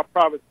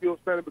 semi-private skills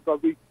training because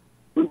we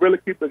really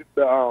keep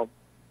the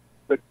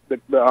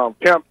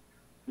camp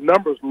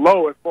numbers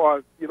low as far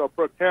as,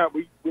 per camp.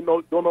 We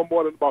don't know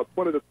more than about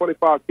 20 to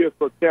 25 kids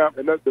per camp,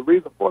 and that's the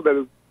reason for that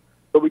is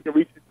so we can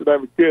reach each and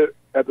every kid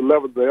at the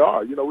level they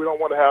are. We don't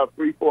want to have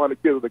 300-400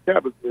 kids at the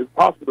camp. It's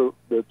possible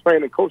to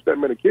train and coach that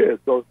many kids.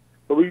 So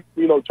we,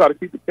 try to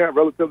keep the camp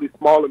relatively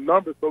small in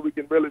numbers so we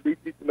can really reach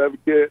each and every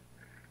kid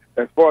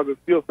as far as the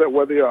skill set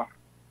where they are.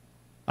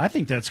 I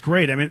think that's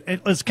great. I mean,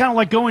 it's kind of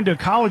like going to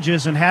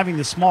colleges and having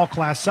the small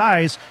class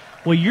size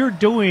what you're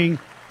doing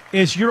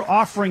is you're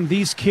offering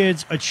these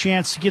kids a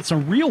chance to get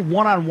some real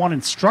one-on-one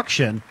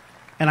instruction.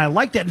 And I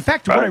like that. In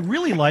fact, what I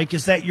really like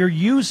is that you're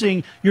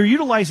utilizing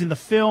the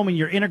film and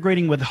you're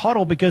integrating with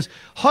Huddle, because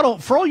Huddle,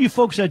 for all you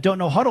folks that don't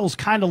know, Huddle is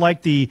kind of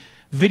like the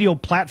video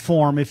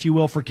platform, if you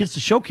will, for kids to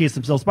showcase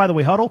themselves. By the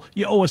way, Huddle,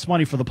 you owe us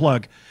money for the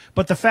plug.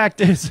 But the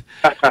fact is,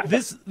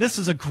 this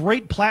is a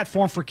great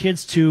platform for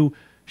kids to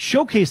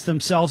showcase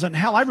themselves. And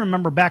hell, I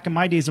remember back in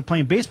my days of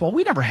playing baseball,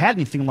 we never had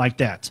anything like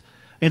that.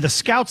 And the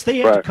scouts, they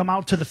had to come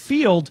out to the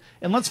field.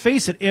 And let's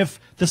face it, if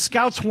the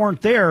scouts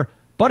weren't there,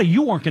 buddy,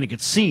 you weren't going to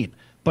get seen.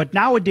 But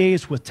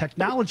nowadays, with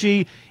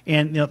technology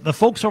and the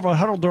folks over at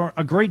Huddle do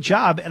a great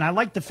job, and I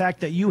like the fact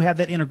that you have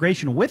that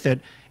integration with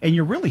it, and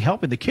you're really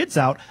helping the kids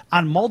out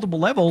on multiple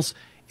levels.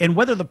 And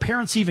whether the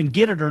parents even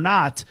get it or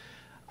not,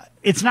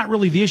 it's not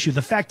really the issue.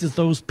 The fact is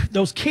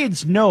those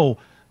kids know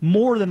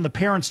more than the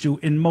parents do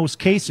in most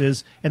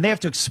cases, and they have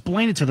to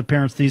explain it to the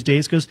parents these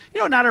days because,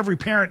 not every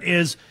parent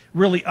is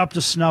really up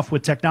to snuff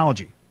with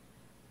technology.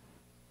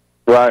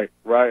 Right.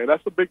 And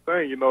that's a big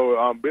thing,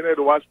 being able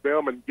to watch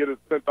film and get it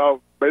sent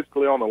out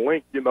basically on a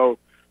link, to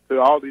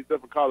all these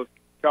different college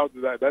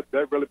couches,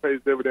 that really pays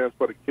dividends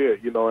for the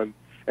kid, and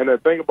the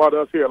thing about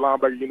us here at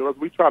Linebacker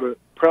University, we try to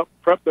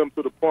prep them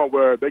to the point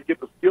where they get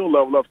the skill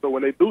level up, so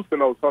when they do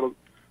send those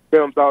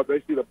films out,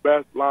 they see the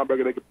best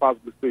linebacker they could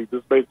possibly see,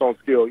 just based on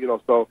skill,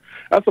 so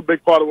that's a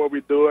big part of what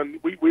we do, and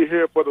we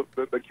here for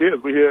the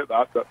kids. We here,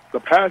 the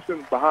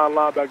passion behind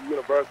Linebacker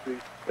University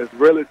is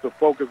really to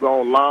focus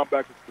on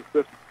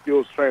linebacker-specific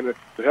skills training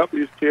to help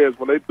these kids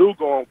when they do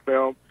go on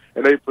film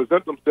and they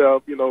present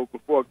themselves,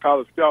 before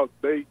college scouts,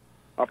 they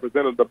are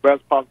presented the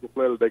best possible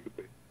player that they could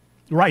be.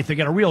 Right, they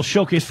got a real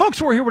showcase. Folks,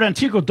 we're here with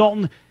Antico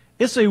Dalton.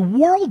 It's a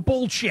World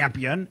Bowl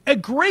champion, a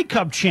Grey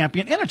Cup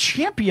champion, and a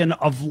champion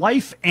of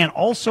life, and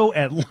also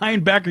at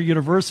Linebacker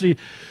University.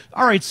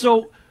 All right,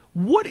 so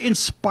what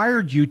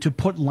inspired you to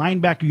put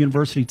Linebacker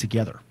University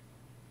together?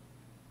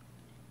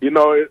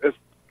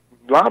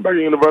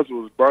 Linebacker University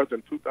was birthed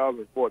in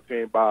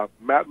 2014 by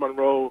Matt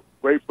Monroe,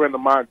 great friend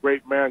of mine,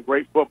 great man,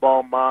 great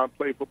football mind,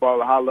 played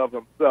football at a high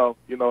level himself,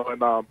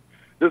 and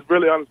just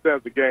really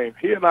understands the game.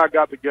 He and I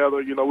got together,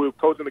 we were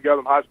coaching together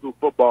in high school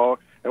football,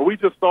 and we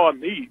just saw a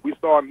need. We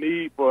saw a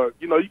need for,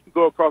 you can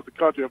go across the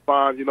country and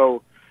find,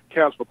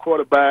 camps for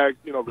quarterbacks,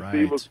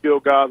 receivers, skill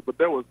guys, but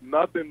there was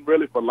nothing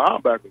really for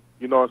linebackers,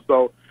 and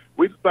so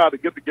we decided to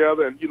get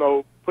together and,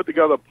 put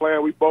together a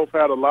plan. We both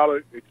had a lot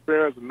of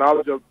experience and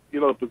knowledge of,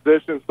 the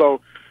position.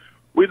 So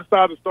we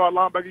decided to start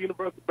Linebacker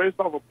University based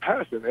off of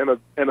passion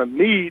and a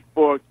need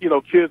for,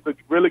 kids to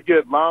really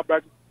get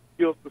linebacker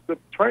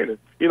skill-specific training.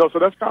 So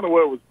that's kind of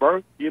where it was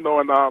birthed,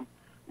 and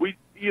we,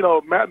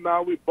 Matt and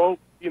I, we both,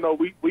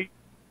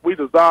 we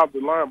desire to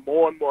learn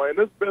more and more. In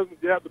this business,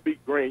 you have to be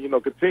green,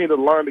 continue to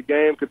learn the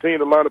game, continue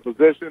to learn the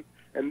position.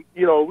 And,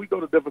 we go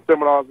to different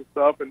seminars and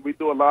stuff, and we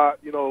do a lot,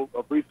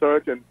 of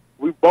research. And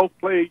we both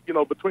played,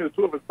 between the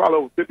two of us, probably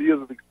over 50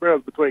 years of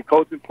experience between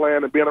coaching,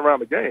 playing, and being around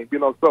the game.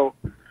 So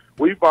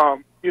we've,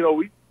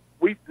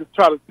 we just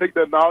try to take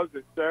that knowledge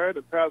and share it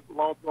and pass it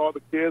along to all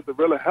the kids and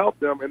really help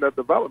them in their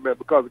development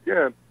because,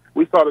 again,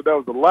 we saw that there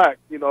was a lack,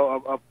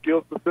 of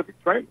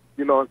skill-specific training,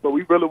 and so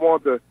we really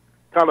wanted to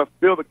kind of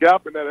fill the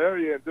gap in that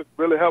area and just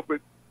really help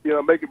it,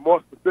 make it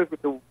more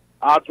specific to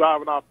our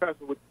drive and our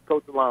passion with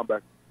coaching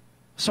linebackers.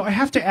 So I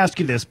have to ask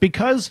you this,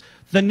 because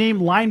the name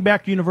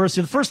Linebacker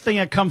University, the first thing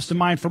that comes to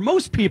mind for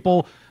most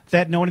people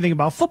that know anything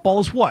about football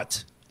is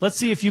what? Let's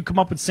see if you come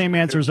up with the same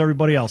answer as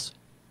everybody else.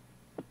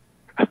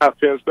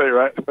 Penn State,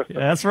 right? Yeah,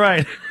 that's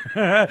right.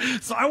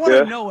 So I want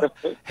to know,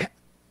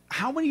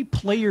 how many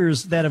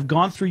players that have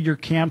gone through your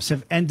camps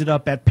have ended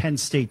up at Penn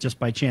State just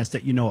by chance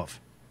that you know of?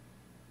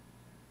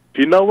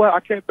 You know what? I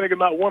can't think of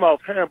not one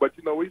offhand, but,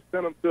 we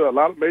sent them to a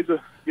lot of major,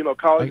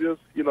 colleges.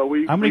 I'm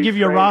going to give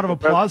you a round of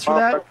applause for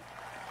that.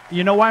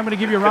 You know why I'm going to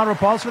give you a round of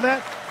applause for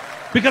that?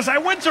 Because I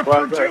went to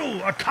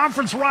Purdue, a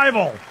conference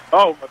rival.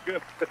 Oh, my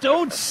goodness.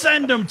 Don't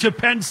send them to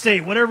Penn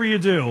State, whatever you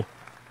do.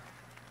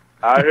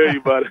 I hear you,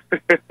 buddy.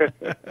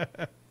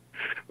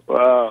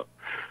 Wow.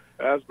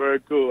 That's very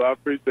cool. I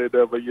appreciate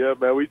that. But, yeah,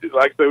 man,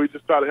 like I said, we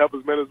just try to help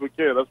as many as we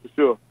can. That's for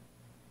sure.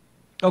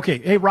 Okay.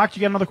 Hey, Rock, you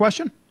got another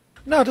question?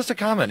 No, just a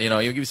comment.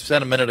 You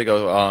said a minute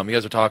ago, you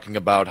guys were talking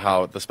about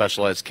how the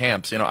specialized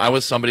camps. I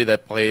was somebody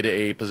that played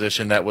a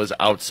position that was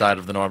outside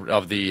of the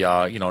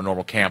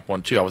normal camp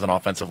one too. I was an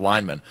offensive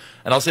lineman,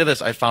 and I'll say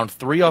this: I found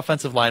 3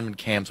 offensive lineman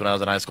camps when I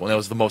was in high school, and it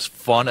was the most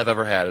fun I've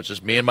ever had. It's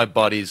just me and my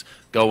buddies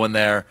going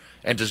there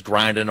and just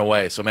grinding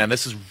away. So, man,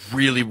 this is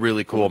really,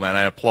 really cool, man.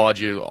 I applaud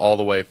you all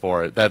the way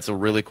for it. That's a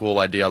really cool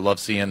idea. I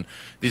love seeing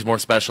these more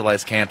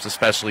specialized camps,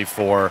 especially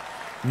for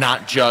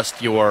not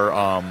just your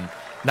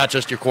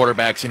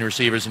quarterbacks and your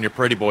receivers and your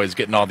pretty boys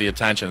getting all the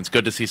attention. It's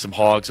good to see some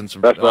hogs and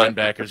some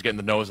linebackers getting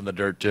the nose in the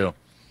dirt, too.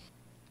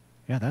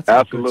 Yeah, that's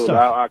absolutely. Good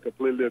stuff. I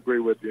completely agree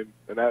with you,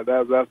 and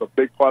that's a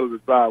big part of the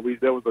drive.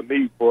 There was a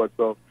need for it,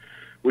 so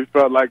we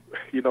felt like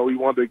we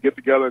wanted to get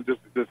together and just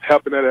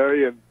help in that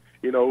area. And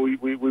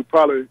we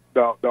probably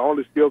the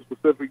only skill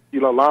specific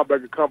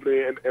linebacker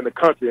company in the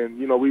country, and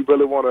we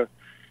really want to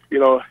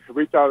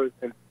reach out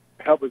and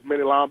help as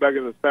many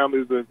linebackers and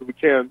families as we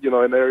can, in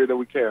the area that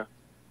we can.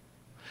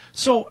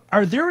 So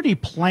are there any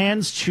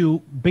plans to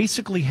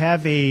basically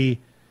have a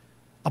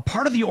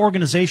part of the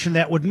organization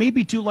that would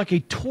maybe do like a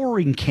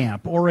touring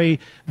camp or a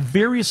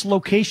various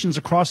locations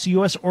across the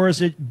U.S., or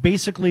is it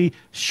basically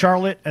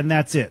Charlotte and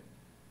that's it?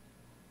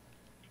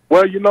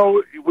 Well,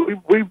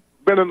 we've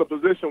been in a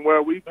position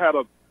where we've had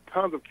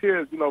tons of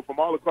kids, from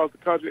all across the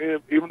country,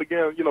 and even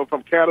again,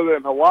 from Canada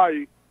and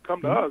Hawaii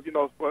come to us,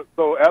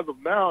 So as of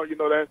now,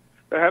 there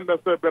hasn't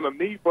necessarily been a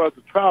need for us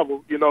to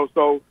travel,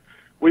 so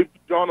we've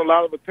drawn a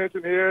lot of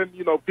attention here, and,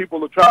 people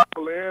to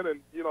travel in,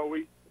 and,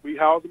 we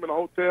house them in a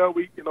hotel.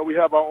 We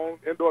have our own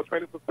indoor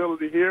training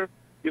facility here,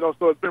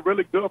 so it's been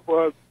really good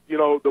for us,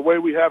 the way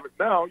we have it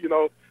now,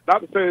 not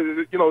to say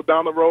that,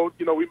 down the road,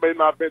 we may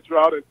not venture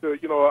out into,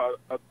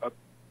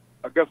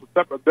 a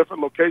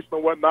different location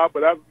or whatnot,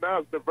 but as of now,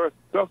 it's been very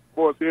successful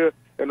for us here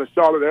in the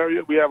Charlotte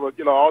area. We have we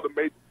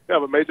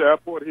have a major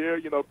airport here,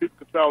 people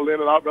can travel in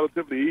and out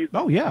relatively easy.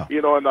 Oh, yeah.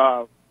 So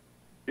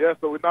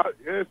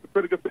it's a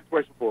pretty good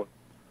situation for us.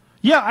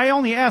 Yeah, I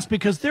only ask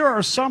because there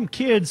are some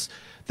kids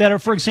that are,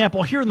 for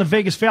example, here in the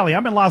Vegas Valley.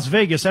 I'm in Las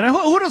Vegas, and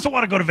who doesn't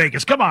want to go to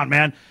Vegas? Come on,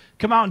 man.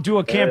 Come out and do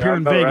a camp here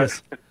in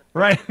Vegas.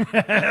 Right?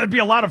 It'd be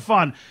a lot of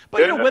fun.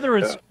 But, whether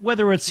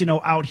it's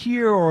out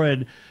here or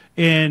in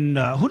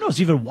who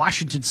knows, even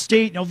Washington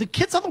State, the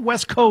kids on the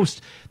West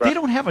Coast, they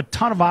don't have a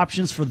ton of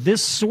options for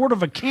this sort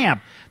of a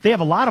camp. They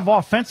have a lot of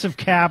offensive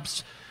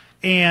caps,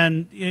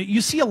 and you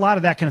see a lot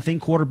of that kind of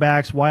thing,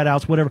 quarterbacks,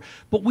 wideouts, whatever.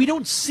 But we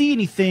don't see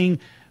anything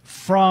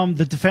from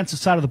the defensive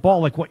side of the ball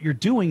like what you're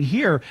doing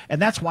here,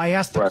 and that's why I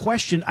asked the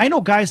question. I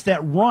know guys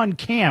that run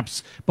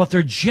camps, but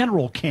they're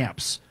general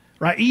camps,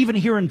 right, even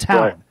here in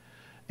town. Right.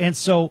 And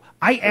so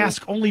I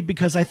ask only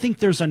because I think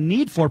there's a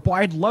need for it. Boy,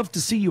 I'd love to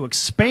see you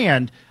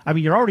expand. I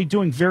mean, you're already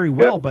doing very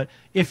well, but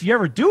if you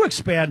ever do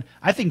expand,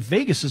 I think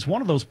Vegas is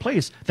one of those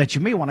places that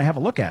you may want to have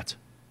a look at.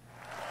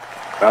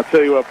 I'll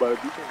tell you what, bud,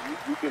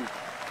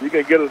 you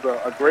can get us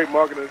a great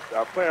marketing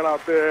plan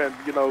out there, and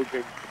can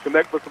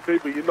connect with some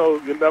people. You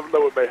never know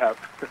what may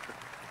happen.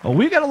 Well,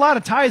 we got a lot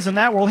of ties in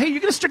that world. Hey,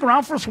 you going to stick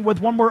around for us with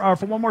one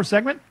more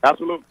segment?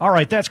 Absolutely. All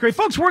right, that's great,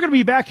 folks. We're going to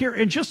be back here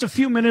in just a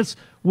few minutes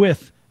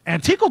with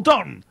Antico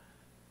Dalton,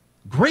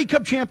 Grey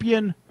Cup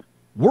champion,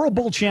 World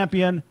Bowl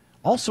champion,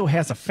 also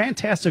has a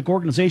fantastic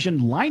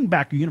organization,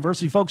 Linebacker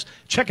University. Folks,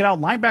 check it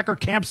out,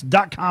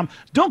 linebackercamps.com.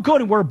 Don't go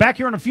anywhere. Back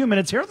here in a few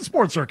minutes here at the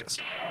Sports Circus.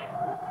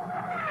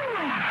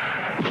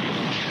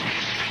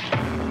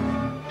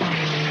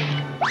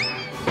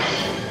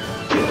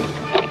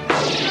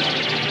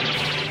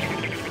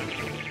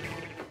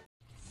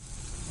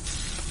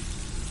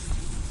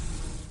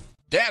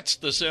 That's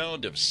the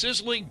sound of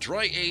sizzling,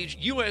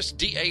 dry-aged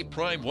USDA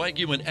Prime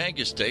Wagyu and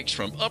Angus steaks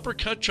from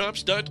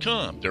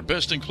UpperCutChops.com. Their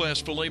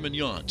best-in-class filet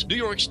mignons, New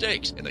York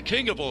steaks, and the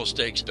king of all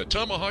steaks, the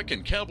tomahawk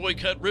and cowboy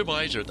cut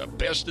ribeyes are the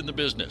best in the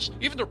business.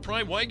 Even their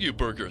Prime Wagyu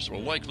burgers will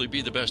likely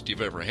be the best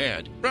you've ever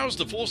had. Browse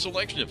the full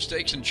selection of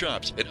steaks and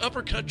chops at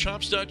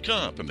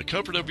UpperCutChops.com from the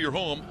comfort of your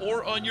home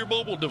or on your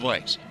mobile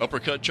device.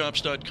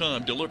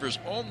 UpperCutChops.com delivers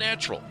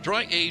all-natural,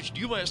 dry-aged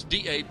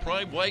USDA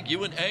Prime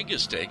Wagyu and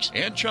Angus steaks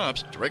and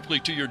chops directly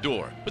to your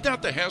door,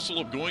 without the hassle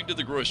of going to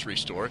the grocery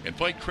store and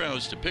fight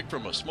crowds to pick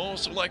from a small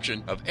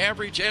selection of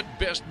average at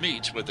best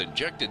meats with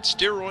injected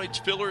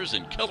steroids, fillers,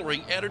 and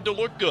coloring added to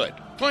look good.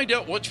 Find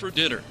out what's for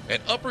dinner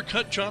at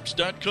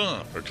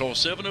UpperCutChops.com or call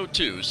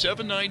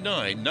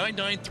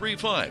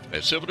 702-799-9935.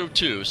 That's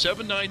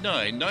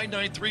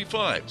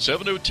 702-799-9935.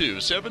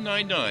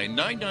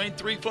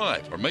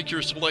 702-799-9935. Or make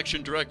your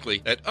selection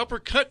directly at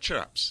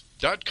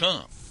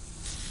UpperCutChops.com.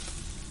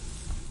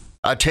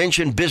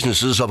 Attention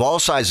businesses of all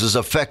sizes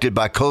affected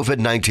by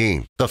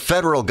COVID-19. The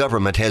federal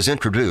government has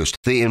introduced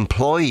the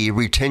Employee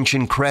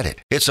Retention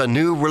Credit. It's a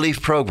new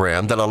relief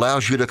program that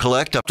allows you to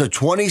collect up to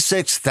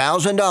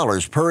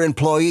 $26,000 per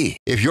employee.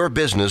 If your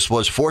business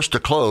was forced to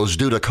close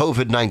due to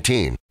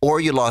COVID-19, or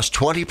you lost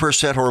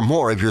 20% or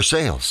more of your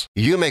sales,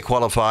 you may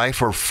qualify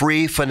for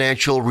free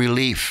financial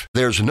relief.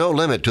 There's no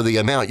limit to the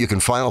amount you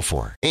can file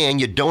for, and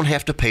you don't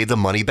have to pay the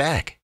money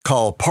back.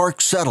 Call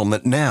Park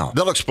Settlement now.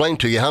 They'll explain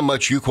to you how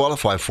much you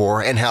qualify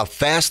for and how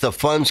fast the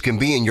funds can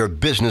be in your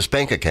business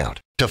bank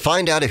account. To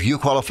find out if you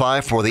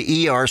qualify for the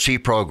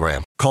ERC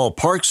program, call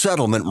Park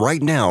Settlement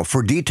right now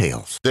for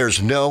details.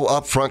 There's no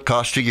upfront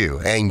cost to you,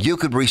 and you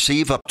could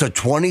receive up to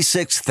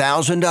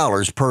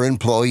 $26,000 per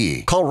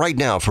employee. Call right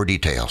now for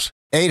details.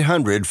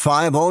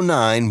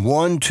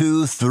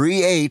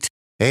 800-509-1238.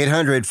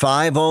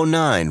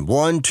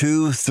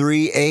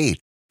 800-509-1238.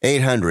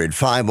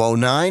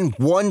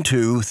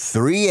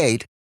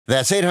 800-509-1238.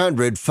 That's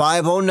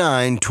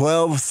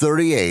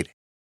 800-509-1238.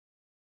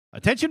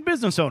 Attention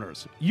business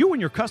owners, you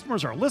and your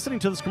customers are listening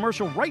to this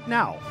commercial right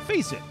now.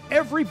 Face it,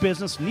 every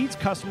business needs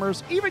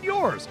customers, even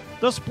yours.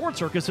 The Sports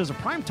Circus is a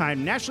primetime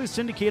nationally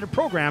syndicated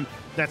program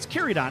that's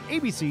carried on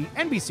ABC,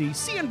 NBC,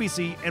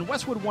 CNBC, and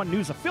Westwood One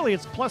News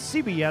affiliates, plus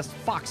CBS,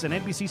 Fox, and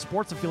NBC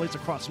sports affiliates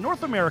across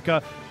North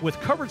America, with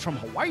coverage from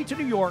Hawaii to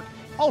New York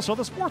Also,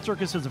 the Sports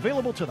Circus is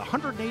available to the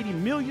 180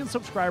 million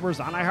subscribers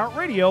on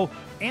iHeartRadio,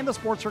 and the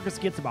Sports Circus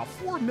gets about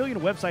 4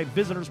 million website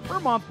visitors per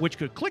month, which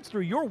could click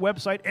through your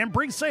website and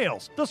bring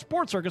sales. The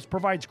Sports Circus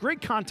provides great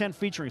content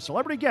featuring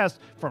celebrity guests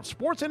from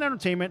sports and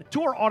entertainment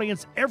to our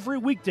audience every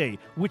weekday,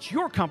 which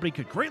your company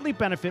could greatly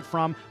benefit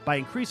from by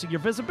increasing your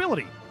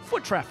visibility,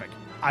 foot traffic,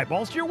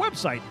 eyeballs to your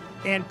website,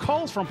 and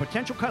calls from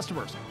potential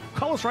customers.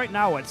 Call us right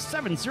now at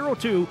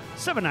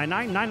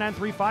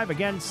 702-799-9935.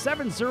 Again,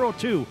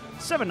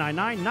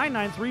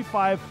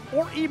 702-799-9935.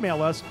 Or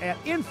email us at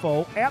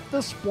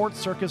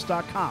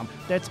info@thesportscircus.com.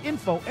 That's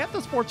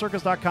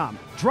info@thesportscircus.com.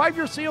 Drive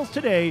your sales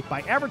today by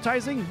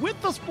advertising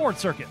with the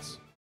Sports Circus.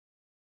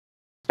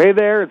 Hey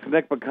there, it's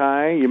Nick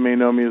Mackay. You may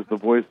know me as the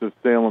voice of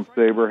Salem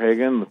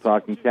Saberhagen, the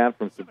talking cat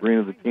from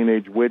Sabrina the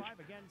Teenage Witch.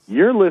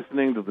 You're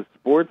listening to the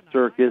Sports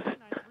Circus.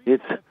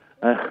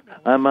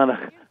 I'm on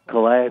a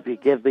calliope.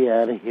 Get me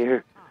out of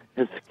here.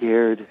 I'm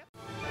scared.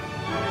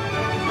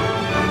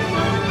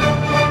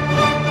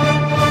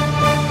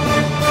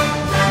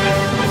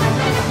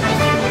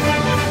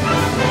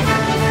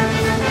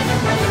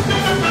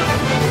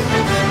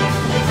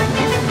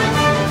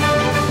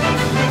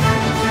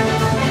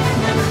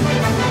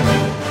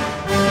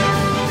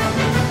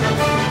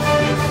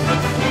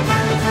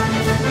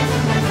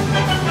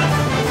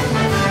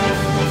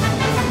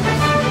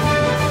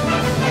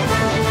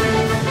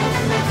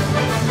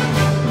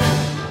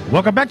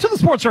 Welcome back to the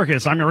Sports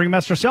Circus. I'm your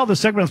Ringmaster Sal. This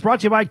segment is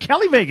brought to you by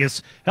Cali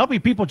Vegas, helping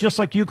people just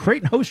like you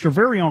create and host your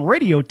very own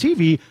radio,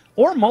 TV,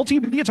 or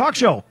multimedia talk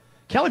show.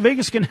 Cali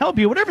Vegas can help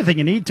you with everything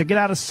you need to get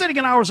out of sitting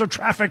in hours of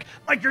traffic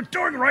like you're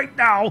doing right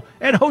now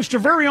and host your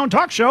very own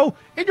talk show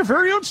in your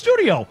very own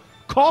studio.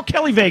 Call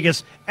Cali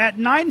Vegas at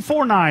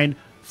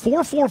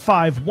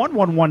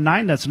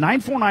 949-445-1119. That's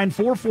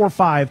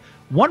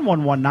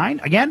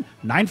 949-445-1119. Again,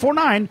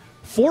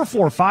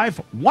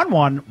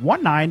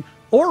 949-445-1119.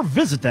 Or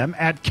visit them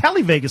at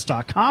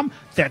CaliVegas.com.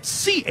 That's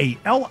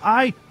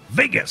C-A-L-I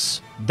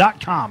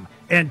Vegas.com.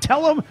 And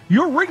tell them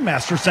your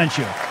Ringmaster sent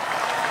you.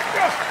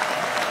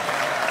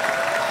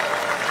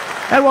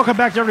 And welcome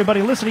back to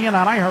everybody listening in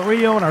on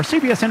iHeartRadio and our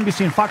CBS,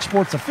 NBC, and Fox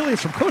Sports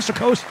affiliates from coast to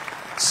coast,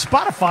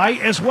 Spotify,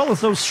 as well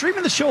as those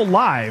streaming the show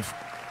live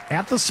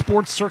at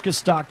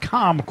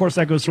thesportscircus.com. Of course,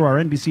 that goes through our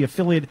NBC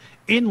affiliate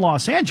in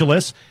Los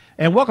Angeles.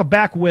 And welcome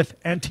back with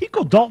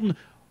Antico Dalton,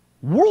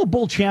 World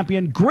Bowl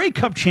champion, Grey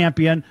Cup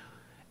champion.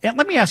 And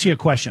let me ask you a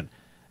question.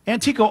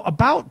 Antico,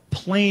 about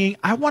playing,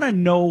 I want to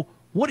know,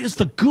 what is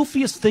the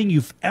goofiest thing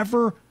you've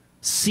ever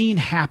seen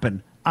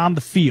happen on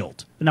the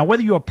field? Now,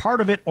 whether you're a part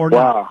of it or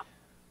not,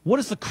 what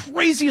is the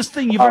craziest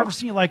thing you've ever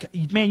seen? Like,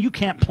 man, you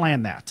can't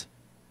plan that.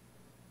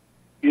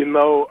 You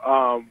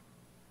know,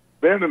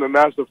 being in the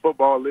National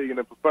Football League and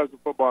in professional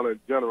football in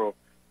general,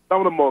 some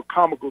of the more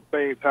comical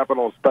things happen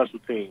on special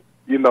teams.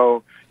 You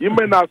know, you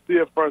may not see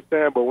it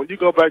firsthand, but when you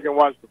go back and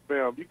watch the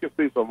film, you can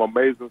see some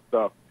amazing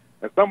stuff.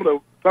 And some of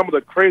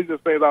the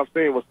craziest things I've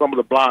seen was some of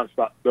the blind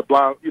side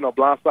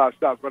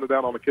shots running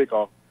down on the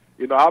kickoff.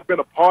 You know, I've been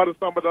a part of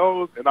some of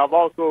those, and I've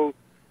also,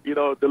 you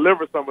know,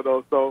 delivered some of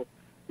those. So,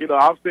 you know,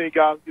 I've seen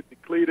guys get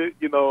depleted,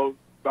 you know,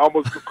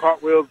 almost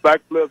cartwheels,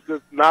 backflips,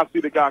 just not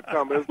see the guy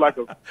coming. It's like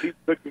a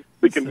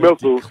heat-seeking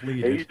missile,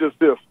 and you just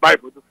see a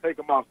sniper just take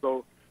him out.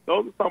 So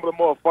those are some of the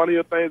more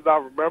funnier things I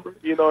remember.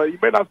 You know, you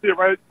may not see it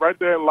right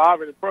there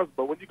live and in person,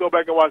 but when you go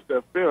back and watch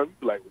that film,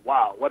 you're like,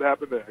 wow, what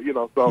happened there? You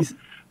know, so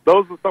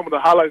those are some of the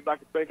highlights I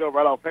can think of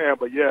right offhand.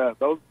 But, yeah,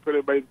 those are pretty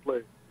amazing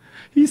plays.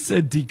 He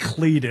said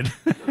depleted.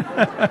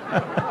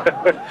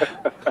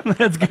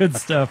 That's good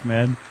stuff,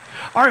 man.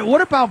 All right,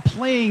 what about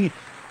playing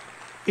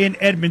in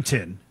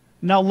Edmonton?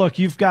 Now, look,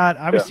 you've got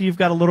a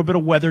little bit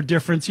of weather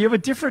difference. You have a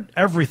different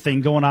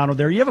everything going on over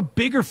there. You have a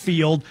bigger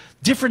field,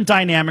 different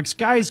dynamics,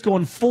 guys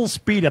going full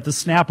speed at the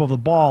snap of the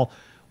ball.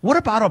 What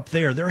about up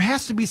there? There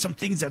has to be some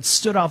things that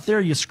stood out there.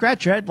 You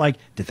scratch your head like,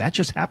 did that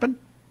just happen?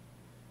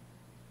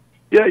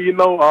 Yeah,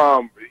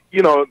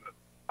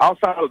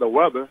 outside of the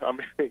weather, I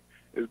mean,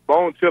 it's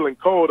bone-chilling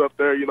cold up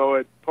there, you know,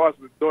 at parts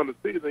of during the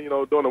season, you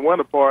know, during the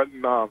winter part.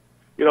 And,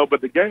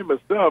 but the game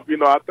itself, you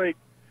know, I think,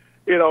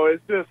 you know,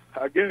 it's just,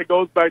 again, it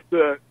goes back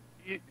to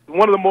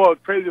one of the more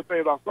craziest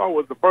things I saw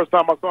was the first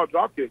time I saw a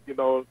drop kick. You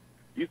know,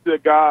 you see a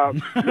guy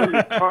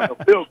really punt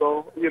a field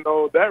goal. You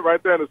know, that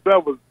right there in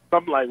itself was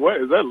something like, what,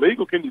 is that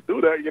legal? Can you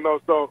do that? You know,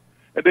 so,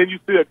 and then you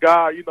see a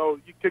guy, you know,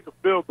 you kick a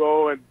field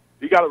goal and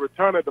you got to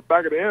return at the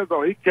back of the end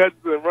zone. He catches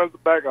it and runs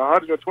it back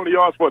 120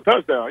 yards for a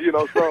touchdown, you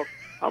know. So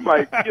I'm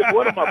like,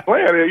 what am I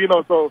playing here? You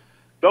know, so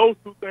those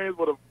two things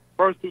were the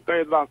first two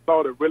things that I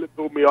saw that really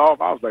threw me off.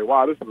 I was like,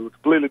 wow, this is a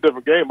completely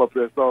different game up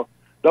here. So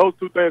those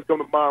two things come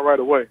to mind right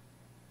away.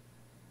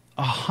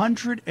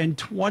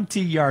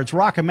 120 yards.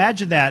 Rock,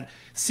 imagine that,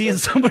 seeing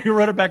somebody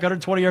run it back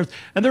 120 yards,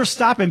 and they're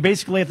stopping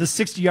basically at the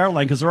 60-yard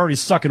line because they're already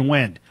sucking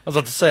wind. I was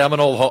about to say, I'm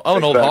an old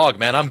hog,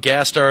 man. I'm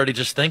gassed already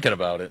just thinking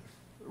about it.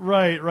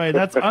 Right.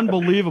 That's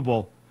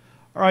unbelievable.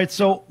 All right,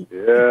 so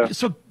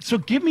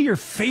give me your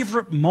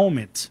favorite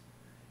moment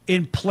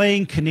in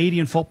playing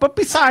Canadian football. But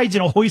besides,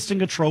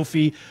 hoisting a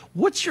trophy,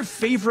 what's your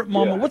favorite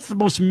moment? Yeah. What's the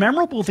most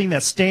memorable thing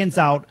that stands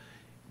out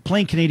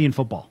playing Canadian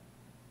football?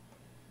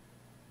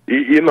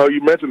 You know,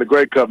 you mentioned the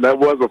Grey Cup. That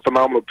was a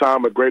phenomenal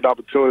time, a great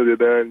opportunity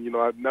there, and you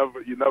know,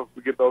 you never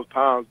forget those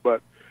times.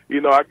 But you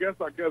know, I guess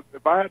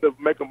if I had to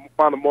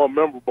find a more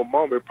memorable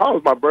moment, it probably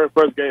was my very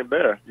first game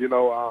there. You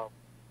know,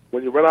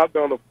 when you run out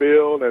there on the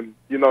field and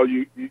you know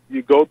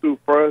you go through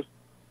first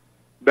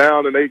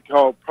down and they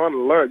call punt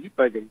alert. You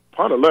thinking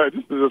punt alert?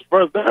 This is his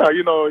first down.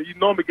 You know, you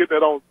normally get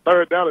that on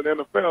third down in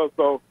the NFL.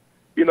 So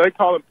you know, they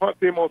call him punt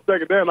team on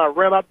second down. I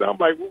ran out there. I'm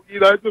like, well, you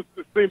know, it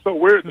seems so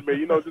weird to me.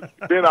 You know, just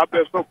being out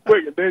there so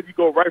quick, and then you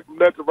go right from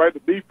left to right to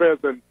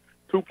defense, and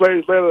 2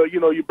 plays later, you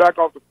know, you back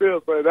off the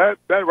field. So that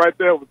right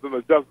there was an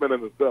adjustment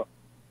in itself.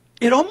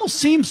 It almost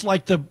seems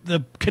like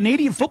the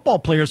Canadian football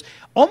players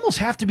almost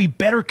have to be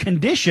better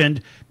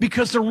conditioned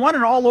because they're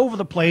running all over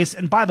the place.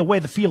 And by the way,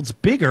 the field's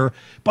bigger,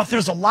 but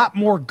there's a lot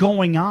more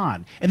going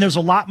on, and there's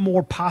a lot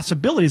more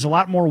possibilities, a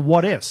lot more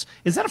what ifs.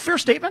 Is that a fair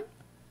statement?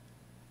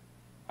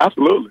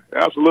 Absolutely.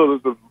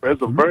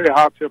 It's a very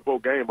high tempo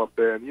game up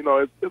there, and you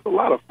know it's a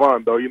lot of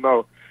fun though. You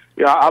know,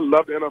 I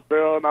love the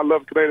NFL and I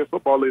love the Canadian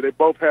Football League. They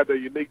both had their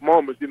unique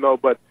moments, you know,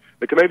 but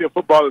the Canadian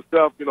football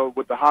itself, you know,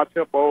 with the high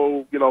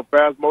tempo, you know,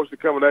 fast motion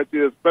coming at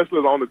you, especially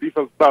on the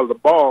defensive side of the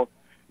ball,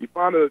 you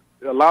find a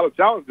lot of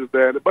challenges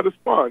there, but it's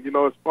fun. You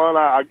know, it's fun.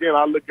 I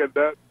look at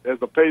that as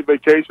a paid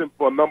vacation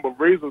for a number of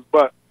reasons,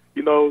 but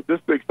you know,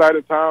 just the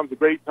exciting times, the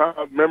great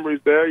times,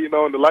 memories there, you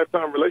know, and the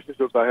lifetime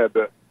relationships I had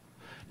there.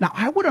 Now,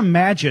 I would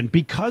imagine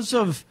because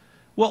of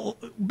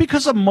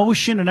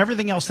motion and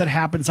everything else that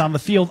happens on the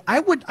field,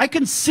 I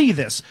can see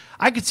this.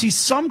 I could see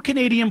some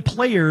Canadian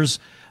players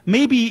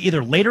maybe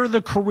either later in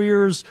their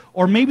careers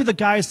or maybe the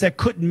guys that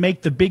couldn't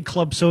make the big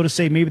club, so to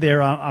say, maybe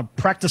they're on a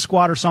practice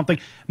squad or something.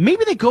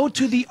 Maybe they go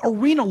to the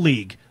Arena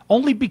League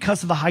only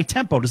because of the high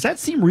tempo. Does that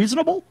seem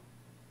reasonable?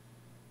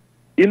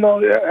 You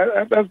know,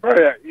 that's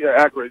very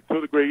accurate to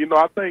a degree. You know,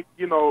 I think,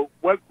 you know,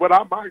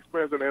 my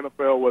experience in the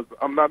NFL was,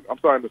 in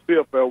the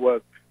CFL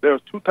was, there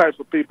was 2 types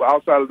of people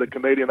outside of the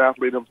Canadian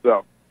athlete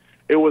himself.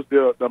 It was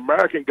the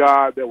American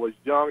guy that was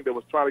young, that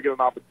was trying to get an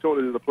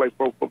opportunity to play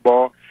pro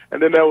football, and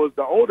then there was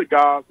the older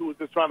guys who was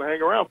just trying to hang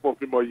around for a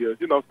few more years.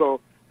 You know, so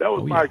that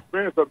was my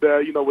experience up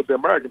there, you know, with the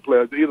American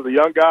players. Either the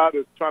young guy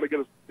that's trying to get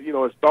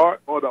a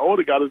start, or the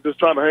older guy that's just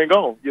trying to hang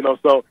on. You know,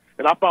 so,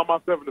 and I found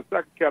myself in the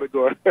second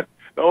category,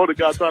 the older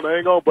guy trying to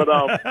hang on, but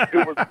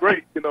it was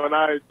great, you know, and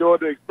I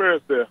enjoyed the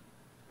experience there.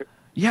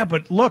 Yeah,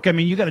 but look, I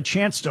mean, you got a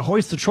chance to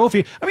hoist the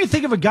trophy. I mean,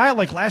 think of a guy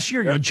like last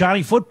year, you know,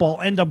 Johnny Football,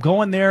 end up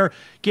going there,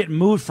 getting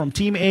moved from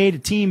Team A to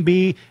Team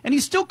B, and he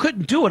still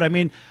couldn't do it. I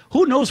mean,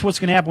 who knows what's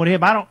going to happen with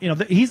him? I don't, you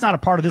know, he's not a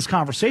part of this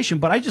conversation,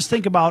 but I just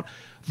think about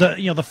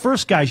the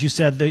first guys you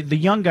said, the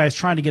young guys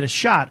trying to get a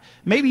shot.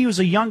 Maybe he was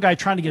a young guy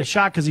trying to get a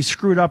shot because he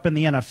screwed up in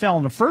the NFL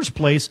in the first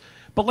place.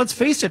 But let's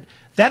face it,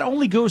 that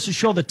only goes to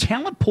show the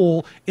talent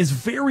pool is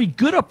very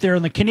good up there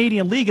in the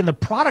Canadian League, and the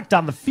product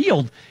on the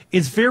field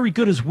is very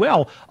good as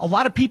well. A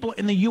lot of people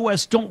in the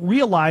U.S. don't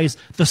realize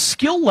the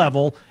skill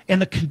level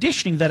and the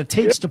conditioning that it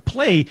takes to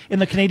play in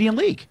the Canadian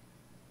League.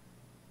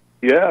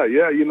 Yeah,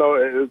 you know,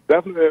 it's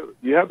definitely,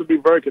 you have to be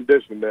very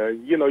conditioned there.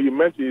 You know, you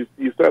mentioned,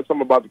 you said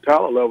something about the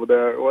talent level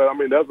there. Well, I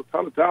mean, there's a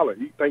ton of talent.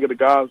 You think of the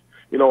guys,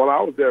 you know, when I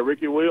was there,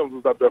 Ricky Williams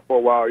was up there for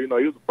a while. You know,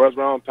 he was a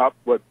first-round top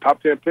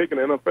 10 pick in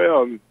the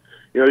NFL, and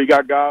you know, you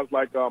got guys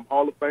like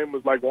Hall of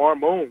Famers like Warren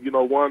Moon, you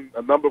know, won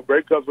a number of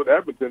Grey Cups with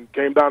Edmonton,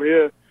 came down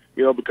here,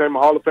 you know, became a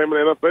Hall of Famer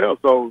in the NFL.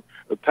 So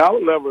the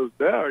talent level is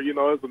there. You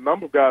know, there's a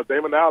number of guys.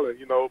 Damon Allen,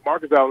 you know,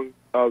 Marcus Allen's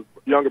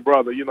younger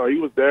brother, you know, he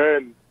was there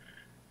and,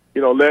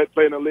 you know,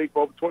 played in the league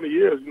for over 20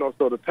 years, you know.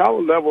 So the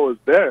talent level is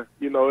there.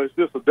 You know, it's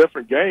just a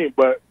different game,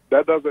 but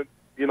that doesn't,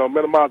 you know,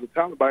 minimize the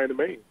talent by any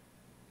means.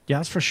 Yeah,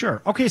 that's for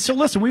sure. Okay, so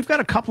listen, we've got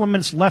a couple of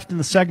minutes left in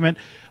the segment.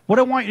 What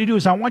I want you to do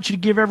is I want you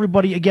to give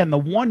everybody, again, the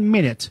 1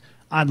 minute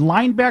on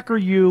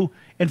Linebacker U.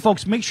 And,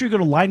 folks, make sure you go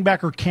to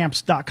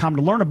linebackercamps.com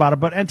to learn about it.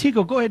 But,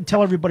 Antico, go ahead and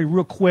tell everybody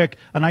real quick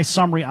a nice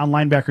summary on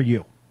Linebacker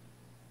U.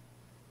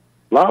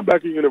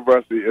 Linebacker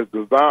University is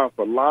designed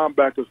for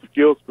linebacker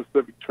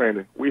skill-specific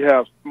training. We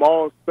have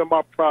small,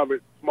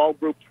 semi-private, small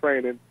group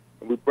training,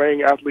 and we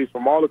bring athletes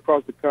from all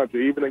across the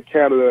country, even in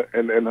Canada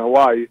and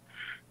Hawaii,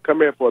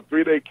 come in for a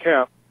 3-day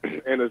camp,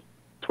 and it's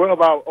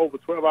over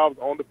 12 hours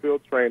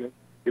on-the-field training,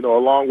 you know,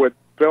 along with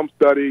film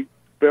study,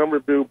 film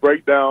review,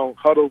 breakdown,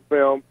 huddle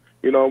film.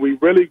 You know, we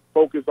really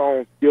focus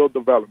on skill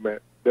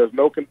development. There's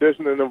no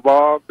conditioning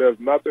involved. There's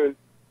nothing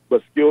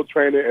but skill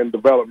training and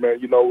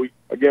development. You know, we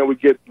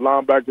get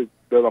linebackers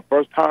that are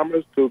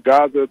first-timers to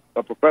guys that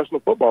are professional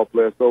football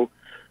players. So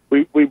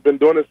we've been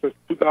doing this since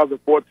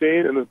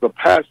 2014, and it's a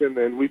passion,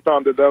 and we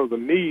found that there was a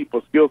need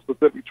for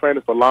skill-specific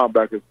training for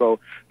linebackers. So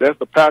that's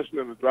the passion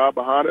and the drive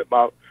behind it.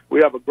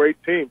 We have a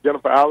great team.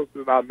 Jennifer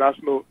Allison, our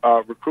national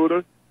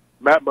recruiter,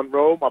 Matt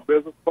Monroe, my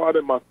business partner,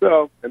 and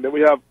myself, and then we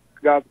have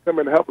guys that come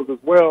in to help us as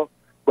well.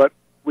 But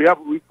we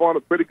formed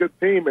a pretty good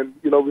team, and,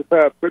 you know, we've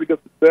had pretty good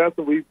success,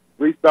 and we've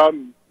reached out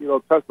and, you know,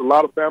 touched a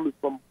lot of families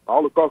from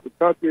all across the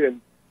country, and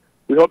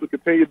we hope to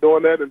continue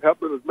doing that and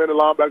helping as many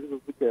linebackers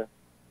as we can.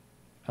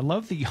 I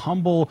love the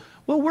humble,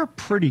 well, we're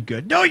pretty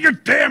good. No, you're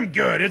damn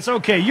good. It's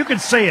okay. You can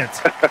say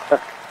it.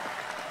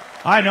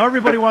 I know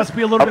everybody wants to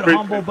be a little bit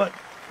humble, but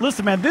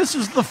listen, man, this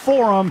is the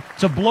forum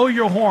to blow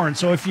your horn.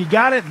 So if you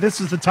got it, this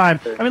is the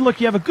time. I mean,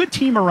 look, you have a good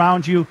team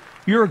around you.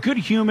 You're a good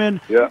human.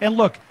 Yeah. And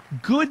look,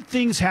 good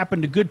things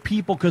happen to good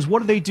people because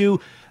what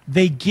do?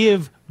 They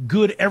give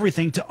good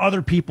everything to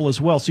other people as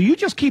well. So you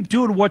just keep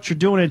doing what you're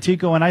doing,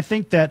 Antico, and I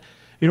think that,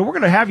 we're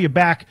going to have you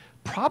back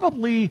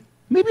probably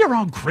maybe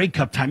around Grey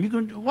Cup time.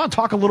 You want to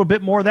talk a little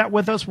bit more of that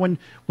with us when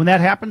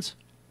that happens?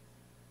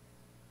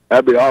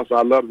 That'd be awesome.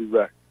 I'd love to be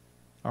back.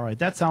 All right,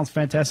 that sounds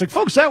fantastic.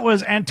 Folks, that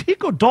was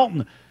Antico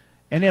Dalton,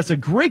 and as a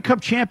Grey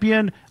Cup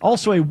champion,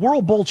 also a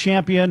World Bowl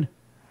champion.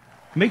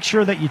 Make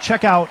sure that you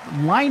check out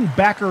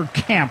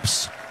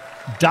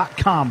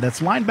linebackercamps.com. That's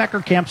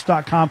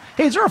linebackercamps.com.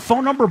 Hey, is there a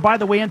phone number, by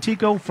the way,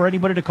 Antico, for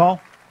anybody to call?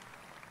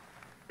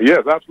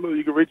 Yes, absolutely.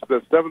 You can reach us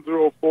at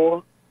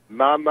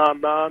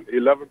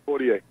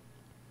 704-999-1148.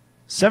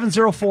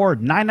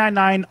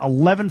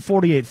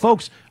 704-999-1148.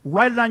 Folks,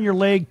 write it on your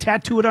leg,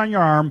 tattoo it on your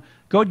arm.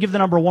 Go ahead and give the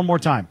number one more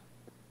time.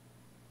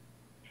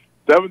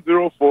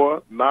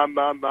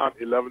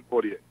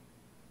 704-999-1148.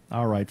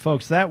 All right,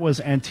 folks, that was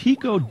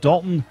Antico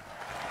Dalton.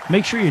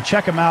 Make sure you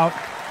check him out.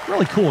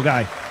 Really cool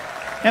guy.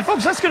 And,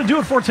 folks, that's going to do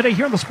it for today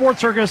here on the Sports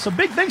Circus. A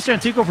big thanks to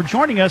Antico for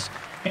joining us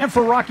and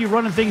for Rocky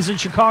running things in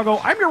Chicago.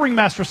 I'm your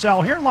Ringmaster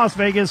Sal here in Las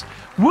Vegas.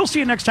 We'll see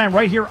you next time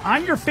right here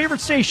on your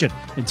favorite station.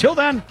 Until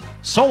then,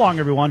 so long,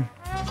 everyone.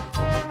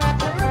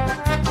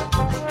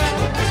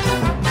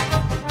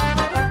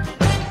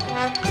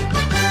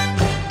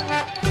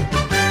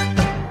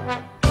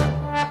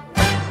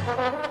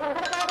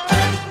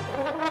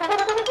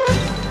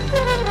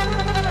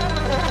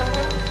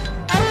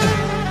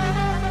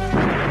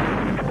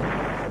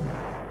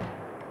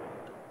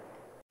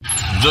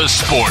 The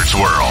sports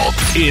world.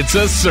 It's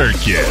a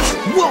circus.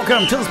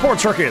 Welcome to the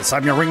Sports Circus.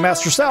 I'm your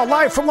Ringmaster Sal,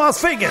 live from Las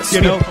Vegas.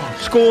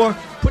 Score,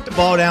 put the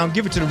ball down,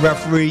 give it to the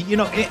referee.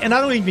 And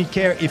I don't even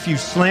care if you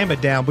slam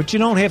it down, but you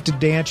don't have to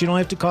dance. You don't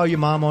have to call your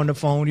mom on the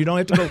phone. You don't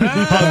have to go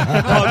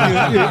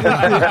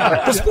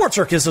The Sports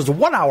Circus is a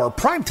 1-hour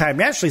primetime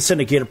nationally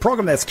syndicated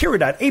program that's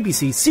carried on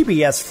ABC,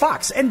 CBS,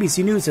 Fox,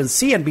 NBC News, and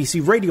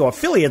CNBC radio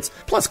affiliates,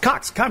 plus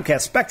Cox,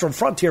 Comcast, Spectrum,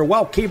 Frontier,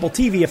 WOW Cable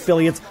TV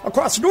affiliates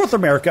across North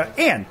America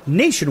and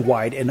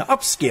nationwide in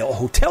upscale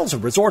hotels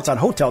and resorts on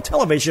hotel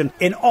television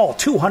in all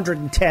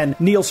 210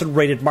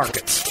 Nielsen-rated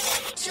markets.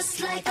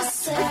 Just like a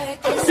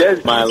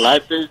circus. My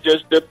life is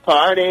just a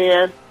party,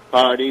 and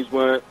parties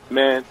weren't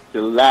meant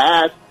to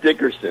last.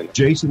 Dickerson.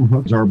 Jason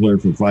Hook,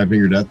 Zarbler from Five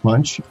Finger Death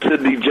Punch.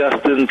 Sidney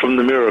Justin from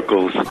The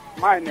Miracles.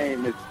 My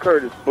name is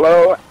Curtis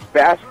Blow.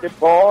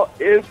 Basketball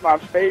is my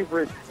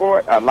favorite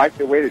sport. I like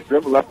the way to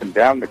dribble up and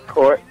down the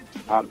court.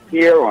 I'm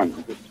here on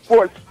the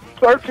Sports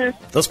Circus.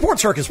 The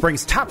Sports Circus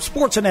brings top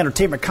sports and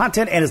entertainment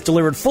content and is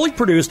delivered fully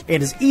produced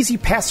and is easy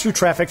pass-through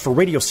traffic for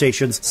radio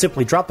stations.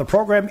 Simply drop the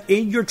program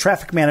in your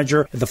traffic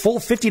manager. The full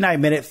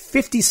 59-minute,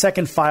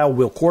 50-second file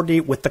will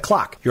coordinate with the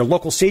clock. Your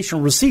local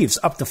station receives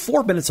up to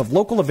 4 minutes of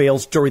local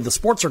avails during the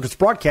Sports Circus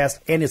broadcast,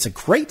 and it's a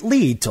great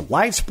lead to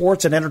live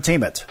sports and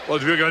entertainment. Well,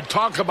 if you're going to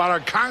talk about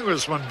our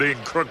congressman being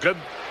crooked,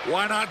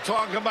 why not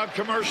talk about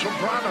commercial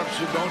products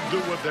who don't do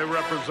what they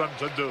represent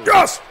to do?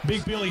 Yes!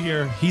 Big Billy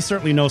here. He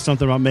certainly knows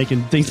something about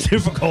making things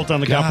difficult on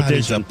the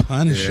competition. He's a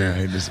punisher.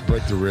 Yeah, just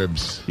break the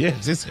ribs. Yeah,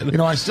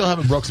 I still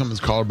haven't broke someone's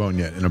collarbone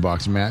yet in a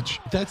boxing match.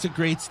 That's a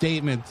great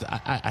statement.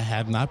 I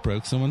have not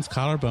broke someone's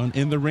collarbone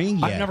in the ring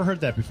yet. I've never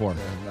heard that before.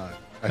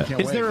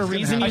 Is there a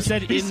reason you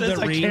said in the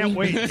ring? I can't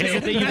wait. Is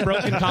it that you've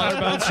broken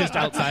collarbones just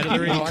outside of the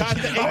ring? You did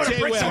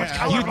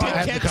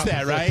catch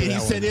that, right? He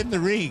said in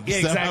the ring. Yeah,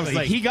 exactly.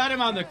 Like, he got him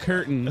on the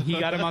curtain. He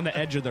got him on the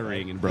edge of the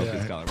ring and broke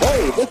his collarbone.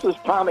 Hey, this is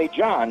Tommy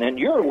John, and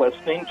you're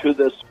listening to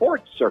the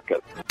Sports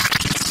Circus.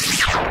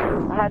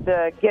 I had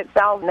to get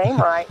Sal's name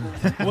right.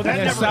 Well,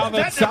 that's Sal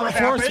the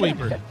floor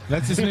sweeper.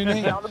 That's his new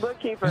name. Sal the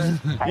bookkeeper.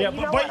 Hey, yeah,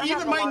 but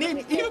even my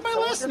name, even my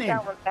last name.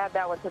 Add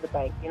that one to the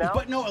bank,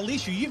 But no,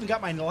 Alicia, you even got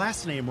my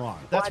last name wrong.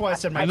 That's why I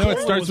said my. I know it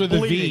starts with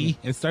bleeding. a V.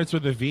 It starts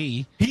with a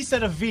V. He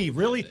said a V.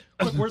 Really?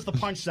 Look, where's the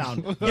punch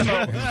sound?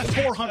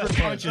 400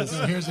 punches.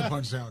 Here's the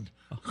punch sound.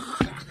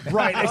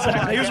 Right,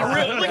 exactly.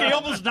 Look, he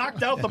almost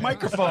knocked out the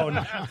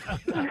microphone.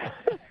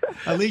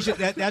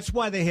 Alicia, that's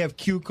why they have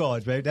cue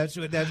cards, baby.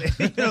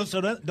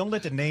 So don't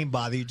let the name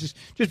bother you. Just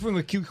bring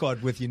a cue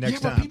card with you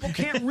next time. But people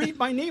can't read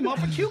my name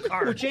off a cue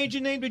card. Well, change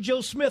your name to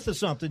Joe Smith or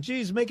something.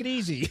 Jeez, make it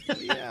easy.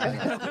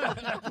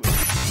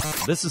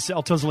 This is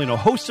Sal Tuzzolino,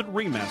 host and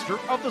ringmaster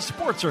of the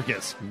Sports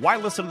Circus. Why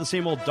listen to the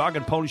same old dog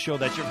and pony show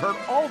that you've heard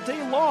all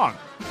day long?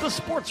 The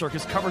Sports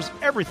Circus covers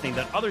everything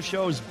that other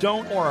shows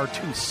don't or are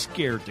too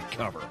scared to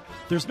cover.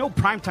 There's no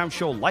primetime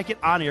show like it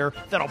on air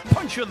that'll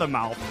punch you in the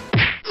mouth,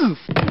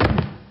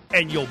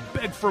 and you'll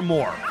beg for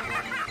more.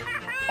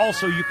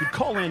 Also, you could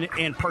call in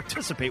and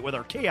participate with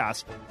our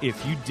chaos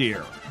if you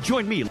dare.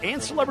 Join me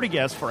and celebrity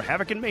guests for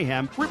Havoc and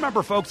Mayhem.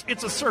 Remember, folks,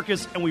 it's a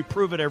circus, and we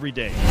prove it every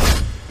day.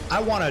 I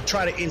want to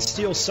try to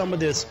instill some of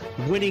this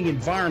winning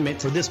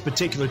environment for this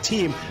particular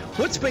team.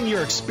 What's been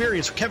your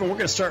experience? Kevin, we're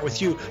going to start with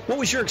you. What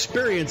was your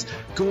experience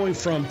going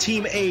from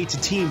Team A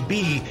to Team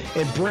B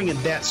and bringing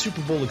that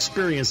Super Bowl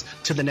experience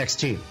to the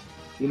next team?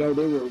 You know,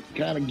 they were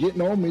kind of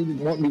getting on me,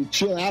 wanting me to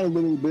chill out a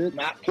little bit,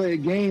 not play a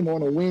game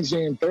on a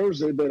Wednesday and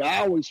Thursday. But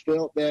I always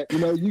felt that, you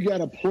know, you got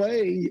to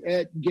play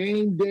at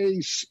game day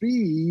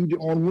speed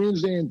on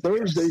Wednesday and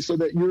Thursday so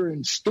that you're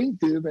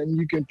instinctive and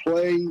you can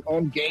play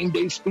on game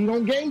day speed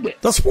on game day.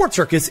 The Sports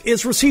Circus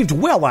is received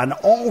well on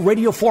all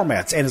radio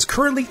formats and is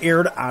currently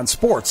aired on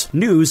sports,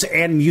 news,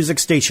 and music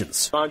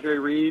stations. Andre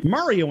Reed,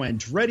 Mario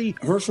Andretti,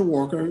 Herschel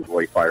Walker,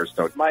 Blake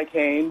Firestone, Mike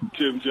Haynes,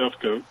 Jim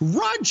Jeffco,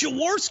 Rod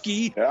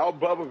Jaworski, Al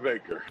Bubba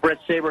Baker, Brett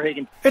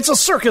Saberhagen. It's a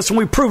circus and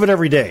we prove it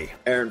every day.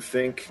 Aaron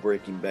Fink,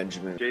 Breaking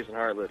Benjamin, Jason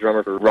Hartlett,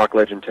 drummer for rock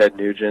legend Ted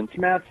Nugent,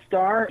 Matt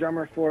Starr,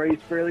 drummer for Ace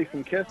Frehley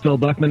from Kiss, Phil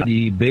Buckman,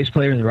 the bass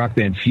player in the rock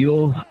band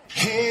Fuel.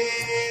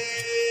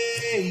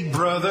 Hey,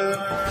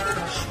 brother.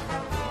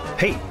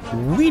 Hey,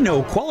 we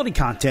know quality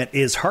content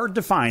is hard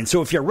to find,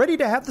 so if you're ready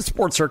to have the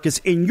Sports Circus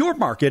in your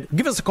market,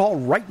 give us a call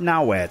right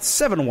now at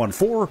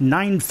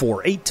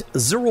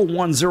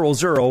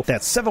 714-948-0100.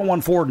 That's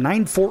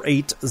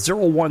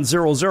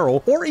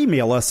 714-948-0100, or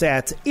email us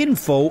at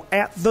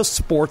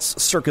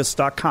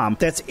info@thesportscircus.com.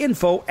 That's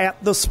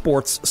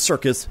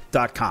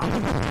info@thesportscircus.com.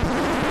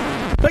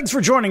 Thanks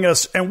for joining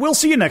us, and we'll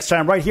see you next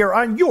time right here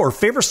on your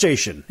favorite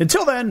station.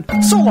 Until then,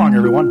 so long,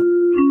 everyone.